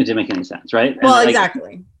didn't make any sense, right? Well, and,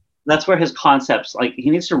 exactly. That's where his concepts, like he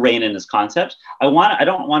needs to rein in his concepts. I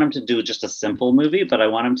don't want him to do just a simple movie, but I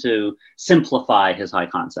want him to simplify his high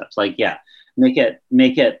concepts. Like, yeah, make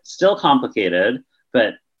it still complicated,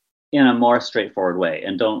 but in a more straightforward way,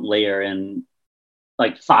 and don't layer in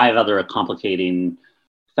like 5 other complicating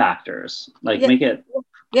factors. Like make it.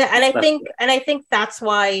 Yeah, and I think that's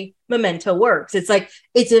why Memento works. It's like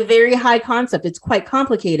it's a very high concept. It's quite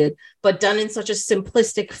complicated, but done in such a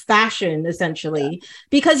simplistic fashion, essentially,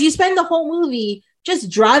 because you spend the whole movie just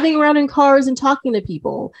driving around in cars and talking to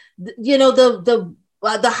people. You know, the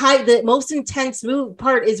most intense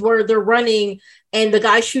part is where they're running and the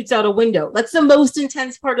guy shoots out a window. That's the most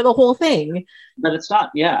intense part of the whole thing. But it's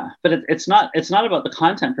not, it's not about the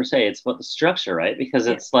content per se. It's about the structure, right? Because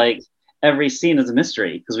it's like every scene is a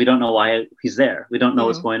mystery because we don't know why he's there. We don't know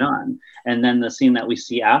what's going on. And then the scene that we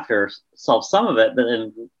see after solves some of it, but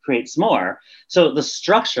then creates more. So the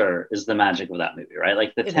structure is the magic of that movie, right?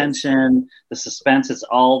 Like the tension, the suspense, it's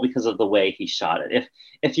all because of the way he shot it.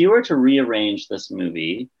 If you were to rearrange this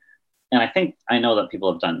movie, and I know that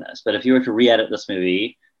people have done this, but if you were to re-edit this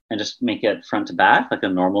movie and just make it front to back like a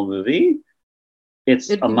normal movie,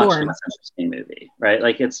 it's a much less interesting movie, right?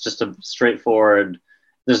 Like it's just a straightforward,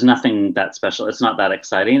 there's nothing that special. It's not that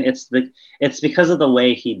exciting. It's because of the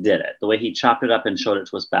way he did it, the way he chopped it up and showed it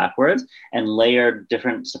to us backwards and layered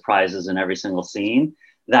different surprises in every single scene.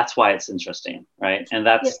 That's why it's interesting, right? And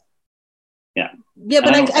that's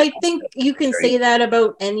but I think you can say that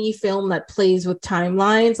about any film that plays with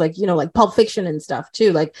timelines, like, you know, like Pulp Fiction and stuff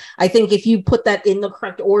too. Like I think if you put that in the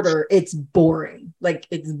correct order, it's boring. Like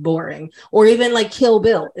it's boring. Or even like Kill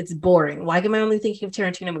Bill, it's boring. Why am I only thinking of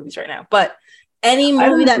Tarantino movies right now? But any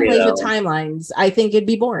movie that plays with timelines, I think it'd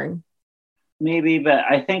be boring. Maybe, but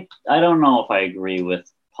I don't know if I agree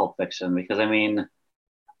with Pulp Fiction, because I mean,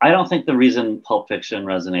 I don't think the reason Pulp Fiction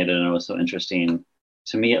resonated and it was so interesting,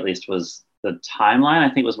 to me at least, was the timeline. I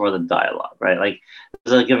think it was more the dialogue, right? Like it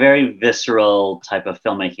was like a very visceral type of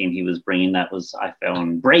filmmaking he was bringing that was, I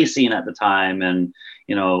found, bracing at the time. And,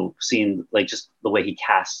 you know, seeing like just the way he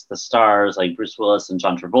cast the stars, like Bruce Willis and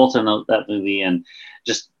John Travolta in that movie, and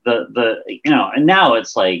just the you know, and now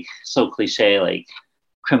it's like so cliche, like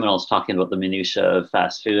criminals talking about the minutia of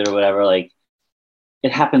fast food or whatever. Like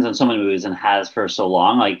it happens in so many movies and has for so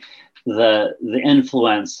long. Like the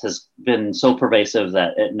influence has been so pervasive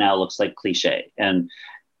that it now looks like cliche.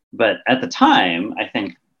 But at the time, I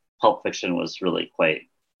think Pulp Fiction was really quite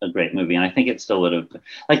a great movie, and I think it still would have,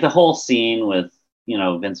 like the whole scene with, you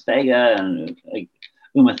know, Vince Vega and like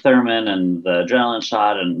Uma Thurman and the adrenaline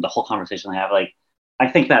shot and the whole conversation they have. Like I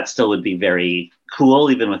think that still would be very cool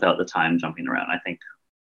even without the time jumping around. I think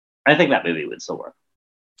that movie would still work.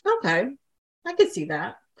 Okay, I could see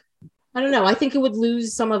that. I don't know. I think it would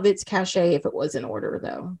lose some of its cachet if it was in order,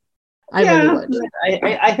 though. I really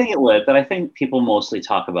would. I think it would, but I think people mostly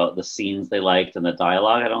talk about the scenes they liked and the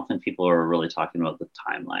dialogue. I don't think people are really talking about the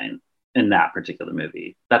timeline in that particular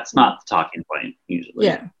movie. That's not the talking point, usually.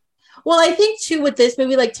 Yeah. Well, I think, too, with this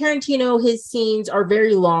movie, like Tarantino, his scenes are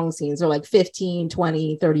very long scenes. They're like 15,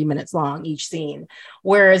 20, 30 minutes long, each scene.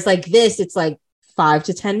 Whereas like this, it's like 5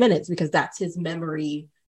 to 10 minutes because that's his memory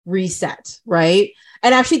reset, right?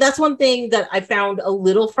 And actually that's one thing that I found a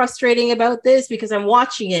little frustrating about this, because I'm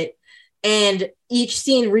watching it and each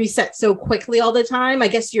scene resets so quickly all the time. I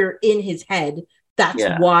guess you're in his head. That's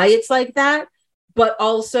why it's like that. But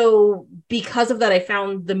also because of that, I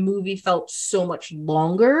found the movie felt so much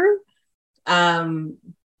longer.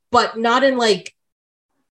 But not in like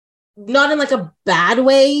a bad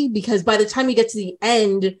way, because by the time you get to the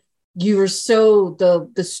end, you were so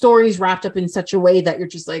the story's wrapped up in such a way that you're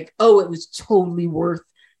just like, oh, it was totally worth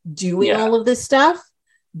doing all of this stuff.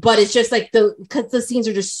 But it's just like because the scenes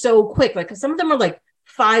are just so quick, like some of them are like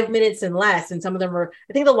 5 minutes and less, and some of them are,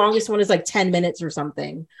 I think the longest one is like 10 minutes or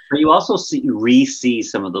something. But you also re-see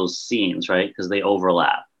some of those scenes, right? Because they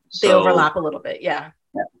overlap. They overlap a little bit, yeah.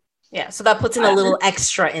 So that puts in a little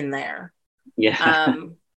extra in there. Yeah.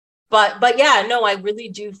 But yeah, no, I really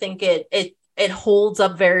do think it holds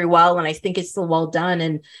up very well, and I think it's still well done.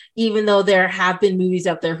 And even though there have been movies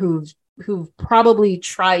out there who've probably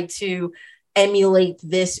tried to emulate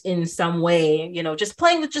this in some way, you know, just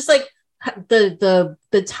playing with just like the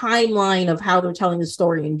timeline of how they're telling the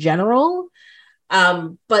story in general.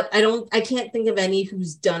 But I can't think of any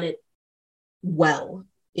who's done it well,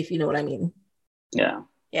 if you know what I mean. Yeah.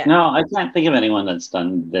 No, I can't think of anyone that's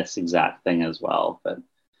done this exact thing as well. But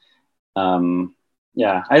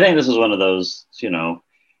yeah, I think this is one of those, you know,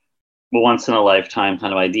 once in a lifetime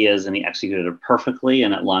kind of ideas, and he executed it perfectly,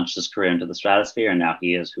 and it launched his career into the stratosphere, and now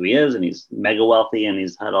he is who he is, and he's mega wealthy, and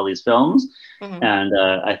he's had all these films. And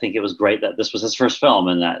I think it was great that this was his first film,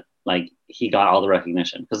 and that like he got all the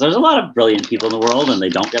recognition, because there's a lot of brilliant people in the world and they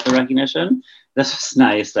don't get the recognition. This was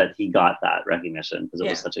nice that he got that recognition, because it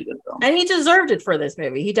was such a good film, and he deserved it for this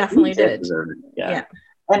movie. He definitely did. Deserved it. Yeah.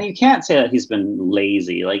 And you can't say that he's been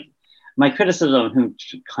lazy. Like, my criticism of him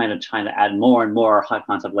kind of trying to add more and more high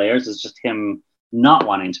concept layers is just him not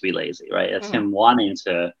wanting to be lazy, right? It's him wanting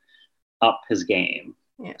to up his game.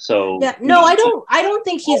 So no, I don't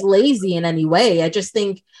think he's lazy in any way. I just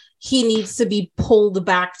think he needs to be pulled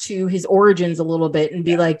back to his origins a little bit and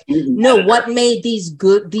be like, no, what made these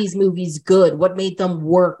movies good? What made them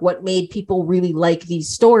work? What made people really like these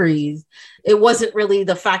stories? It wasn't really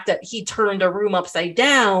the fact that he turned a room upside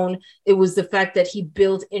down. It was the fact that he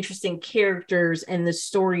built interesting characters and the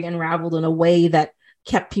story unraveled in a way that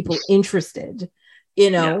kept people interested,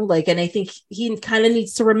 you know, like, and I think he kind of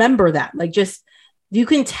needs to remember that, like, just, you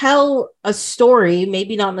can tell a story,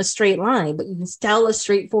 maybe not in a straight line, but you can tell a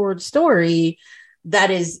straightforward story that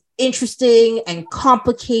is interesting and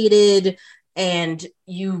complicated, and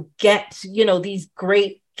you get, you know, these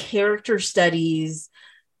great character studies,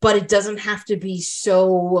 but it doesn't have to be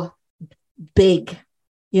so big,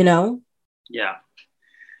 you know? Yeah.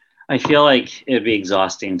 I feel like it'd be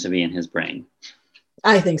exhausting to be in his brain.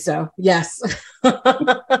 I think so. Yes.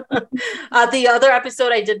 The other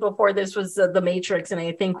episode I did before this was The Matrix. And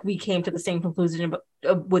I think we came to the same conclusion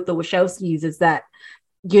with the Wachowskis, is that,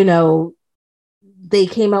 you know, they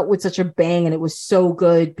came out with such a bang and it was so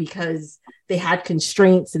good because they had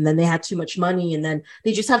constraints, and then they had too much money, and then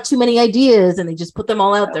they just have too many ideas and they just put them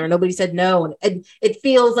all out there and nobody said no. And it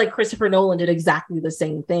feels like Christopher Nolan did exactly the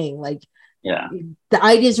same thing. Like, the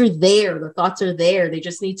ideas are there, the thoughts are there. They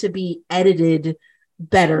just need to be edited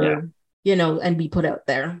better, you know, and be put out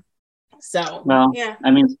there. So,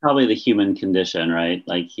 I mean, it's probably the human condition, right?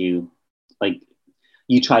 Like you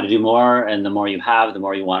try to do more, and the more you have, the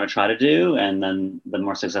more you want to try to do, and then the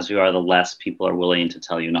more successful you are, the less people are willing to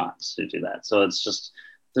tell you not to do that. So it's just,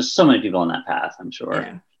 there's so many people on that path, I'm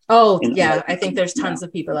sure. I think there's tons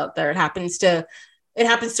of people out there. It happens to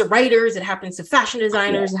writers, it happens to fashion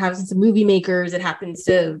designers, it happens to movie makers, it happens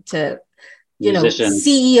to you know,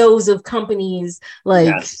 CEOs of companies,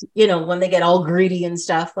 like, you know, when they get all greedy and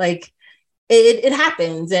stuff, like it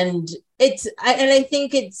happens. And I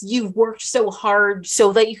think you've worked so hard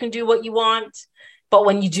so that you can do what you want. But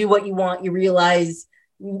when you do what you want, you realize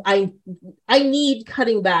I need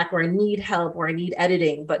cutting back, or I need help, or I need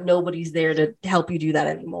editing, but nobody's there to help you do that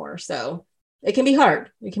anymore. So it can be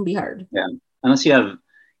hard. Yeah. Unless you have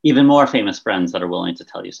even more famous friends that are willing to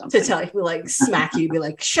tell you something. To tell you, like, smack you, be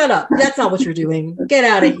like, shut up. That's not what you're doing. Get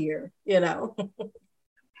out of here, you know?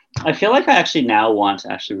 I feel like I actually now want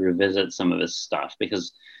to actually revisit some of his stuff,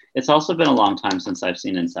 because it's also been a long time since I've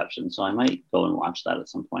seen Inception. So I might go and watch that at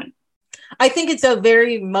some point. I think it's a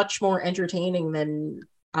very much more entertaining than,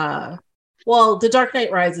 The Dark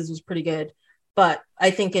Knight Rises was pretty good, but I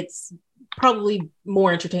think it's probably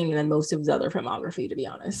more entertaining than most of his other filmography, to be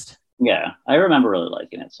honest. Yeah, I remember really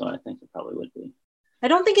liking it, so I think it probably would be. I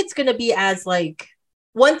don't think it's going to be as, like,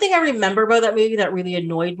 one thing I remember about that movie that really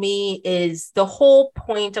annoyed me is the whole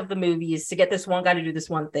point of the movie is to get this one guy to do this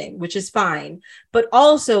one thing, which is fine. But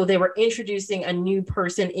also they were introducing a new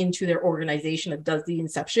person into their organization that does the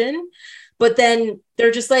Inception. But then they're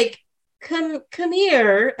just like, come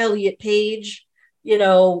here, Elliot Page, you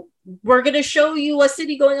know, we're going to show you a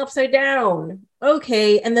city going upside down.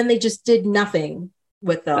 Okay. And then they just did nothing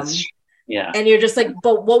with them. And you're just like,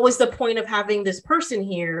 but what was the point of having this person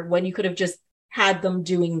here when you could have just had them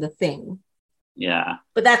doing the thing?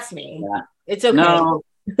 But that's me. It's okay.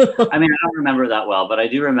 I mean, I don't remember that well, but I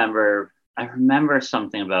do remember. I remember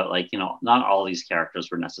something about like, not all these characters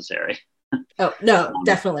were necessary. Oh no,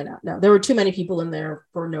 definitely not. No, there were too many people in there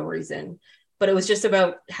for no reason. But it was just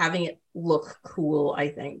about having it look cool, I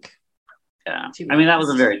think. Yeah, I mean, that was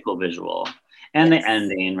a very cool visual. And the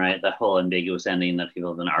ending, right? The whole ambiguous ending that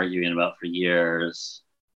people have been arguing about for years.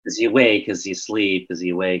 Is he awake? Is he asleep? Is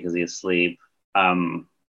he awake? Is he asleep? I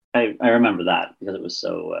remember that because it was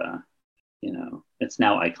so, it's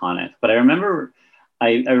now iconic. But I remember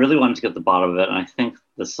I really wanted to get to the bottom of it. And I think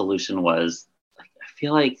the solution was, like, I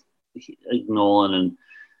feel like Nolan and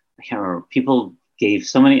I can't remember, people gave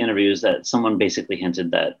so many interviews that someone basically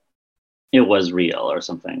hinted that it was real or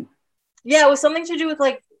something. Yeah, it was something to do with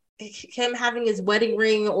like him having his wedding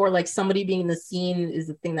ring, or like somebody being in the scene is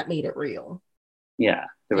the thing that made it real. Yeah,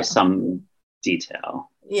 there was some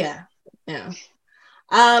detail. Yeah.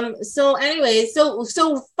 So anyway,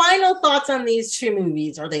 so final thoughts on these two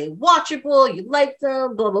movies. Are they watchable? You like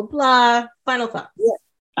them? Blah blah blah. Final thoughts. Yeah.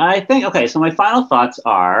 I think so my final thoughts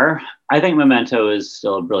are, I think Memento is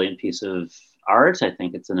still a brilliant piece of art. I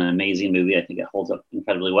think it's an amazing movie. I think it holds up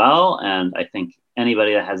incredibly well, and I think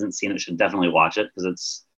anybody that hasn't seen it should definitely watch it because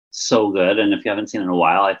it's so good. And if you haven't seen it in a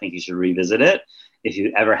while, I think you should revisit it. If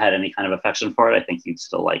you ever had any kind of affection for it, I think you'd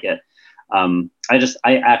still like it. I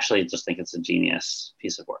actually just think it's a genius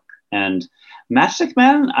piece of work. And Matchstick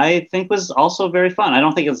Men, I think, was also very fun. I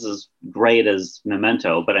don't think it's as great as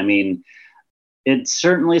Memento, but I mean, it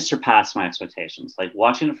certainly surpassed my expectations. Like,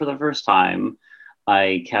 watching it for the first time,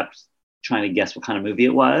 I kept trying to guess what kind of movie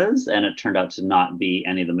it was, and it turned out to not be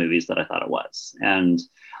any of the movies that I thought it was. And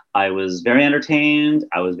I was very entertained.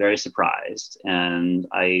 I was very surprised, and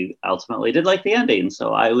I ultimately did like the ending.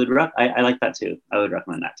 So I like that too. I would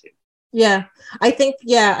recommend that too. Yeah, I think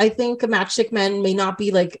Matchstick Men may not be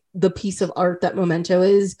like the piece of art that Memento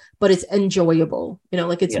is, but it's enjoyable.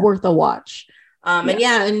 Like it's worth a watch.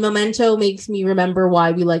 And Memento makes me remember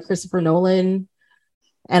why we like Christopher Nolan.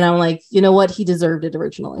 And I'm like, you know what? He deserved it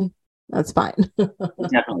originally. That's fine. He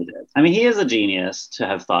definitely did. I mean, he is a genius to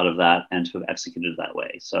have thought of that and to have executed it that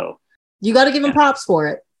way. So you got to give him props for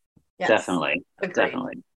it. Yes. Definitely. Agreed.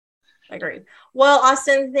 Definitely. Agreed. Well,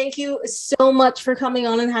 Austin, thank you so much for coming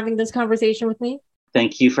on and having this conversation with me.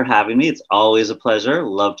 Thank you for having me. It's always a pleasure.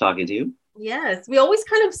 Love talking to you. Yes, we always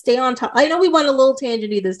kind of stay on top. I know we went a little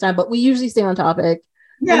tangenty this time, but we usually stay on topic.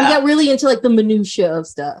 Yeah. And we get really into like the minutia of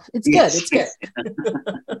stuff. It's good. It's good.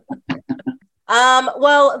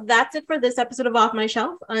 Well, that's it for this episode of Off My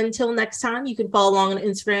Shelf. Until next time, you can follow along on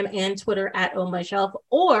Instagram and Twitter at ohmyshelf,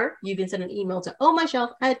 or you can send an email to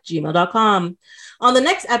ohmyshelf@gmail.com. On the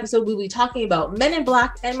next episode, we'll be talking about Men in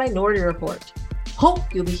Black and Minority Report.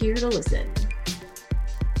 Hope you'll be here to listen.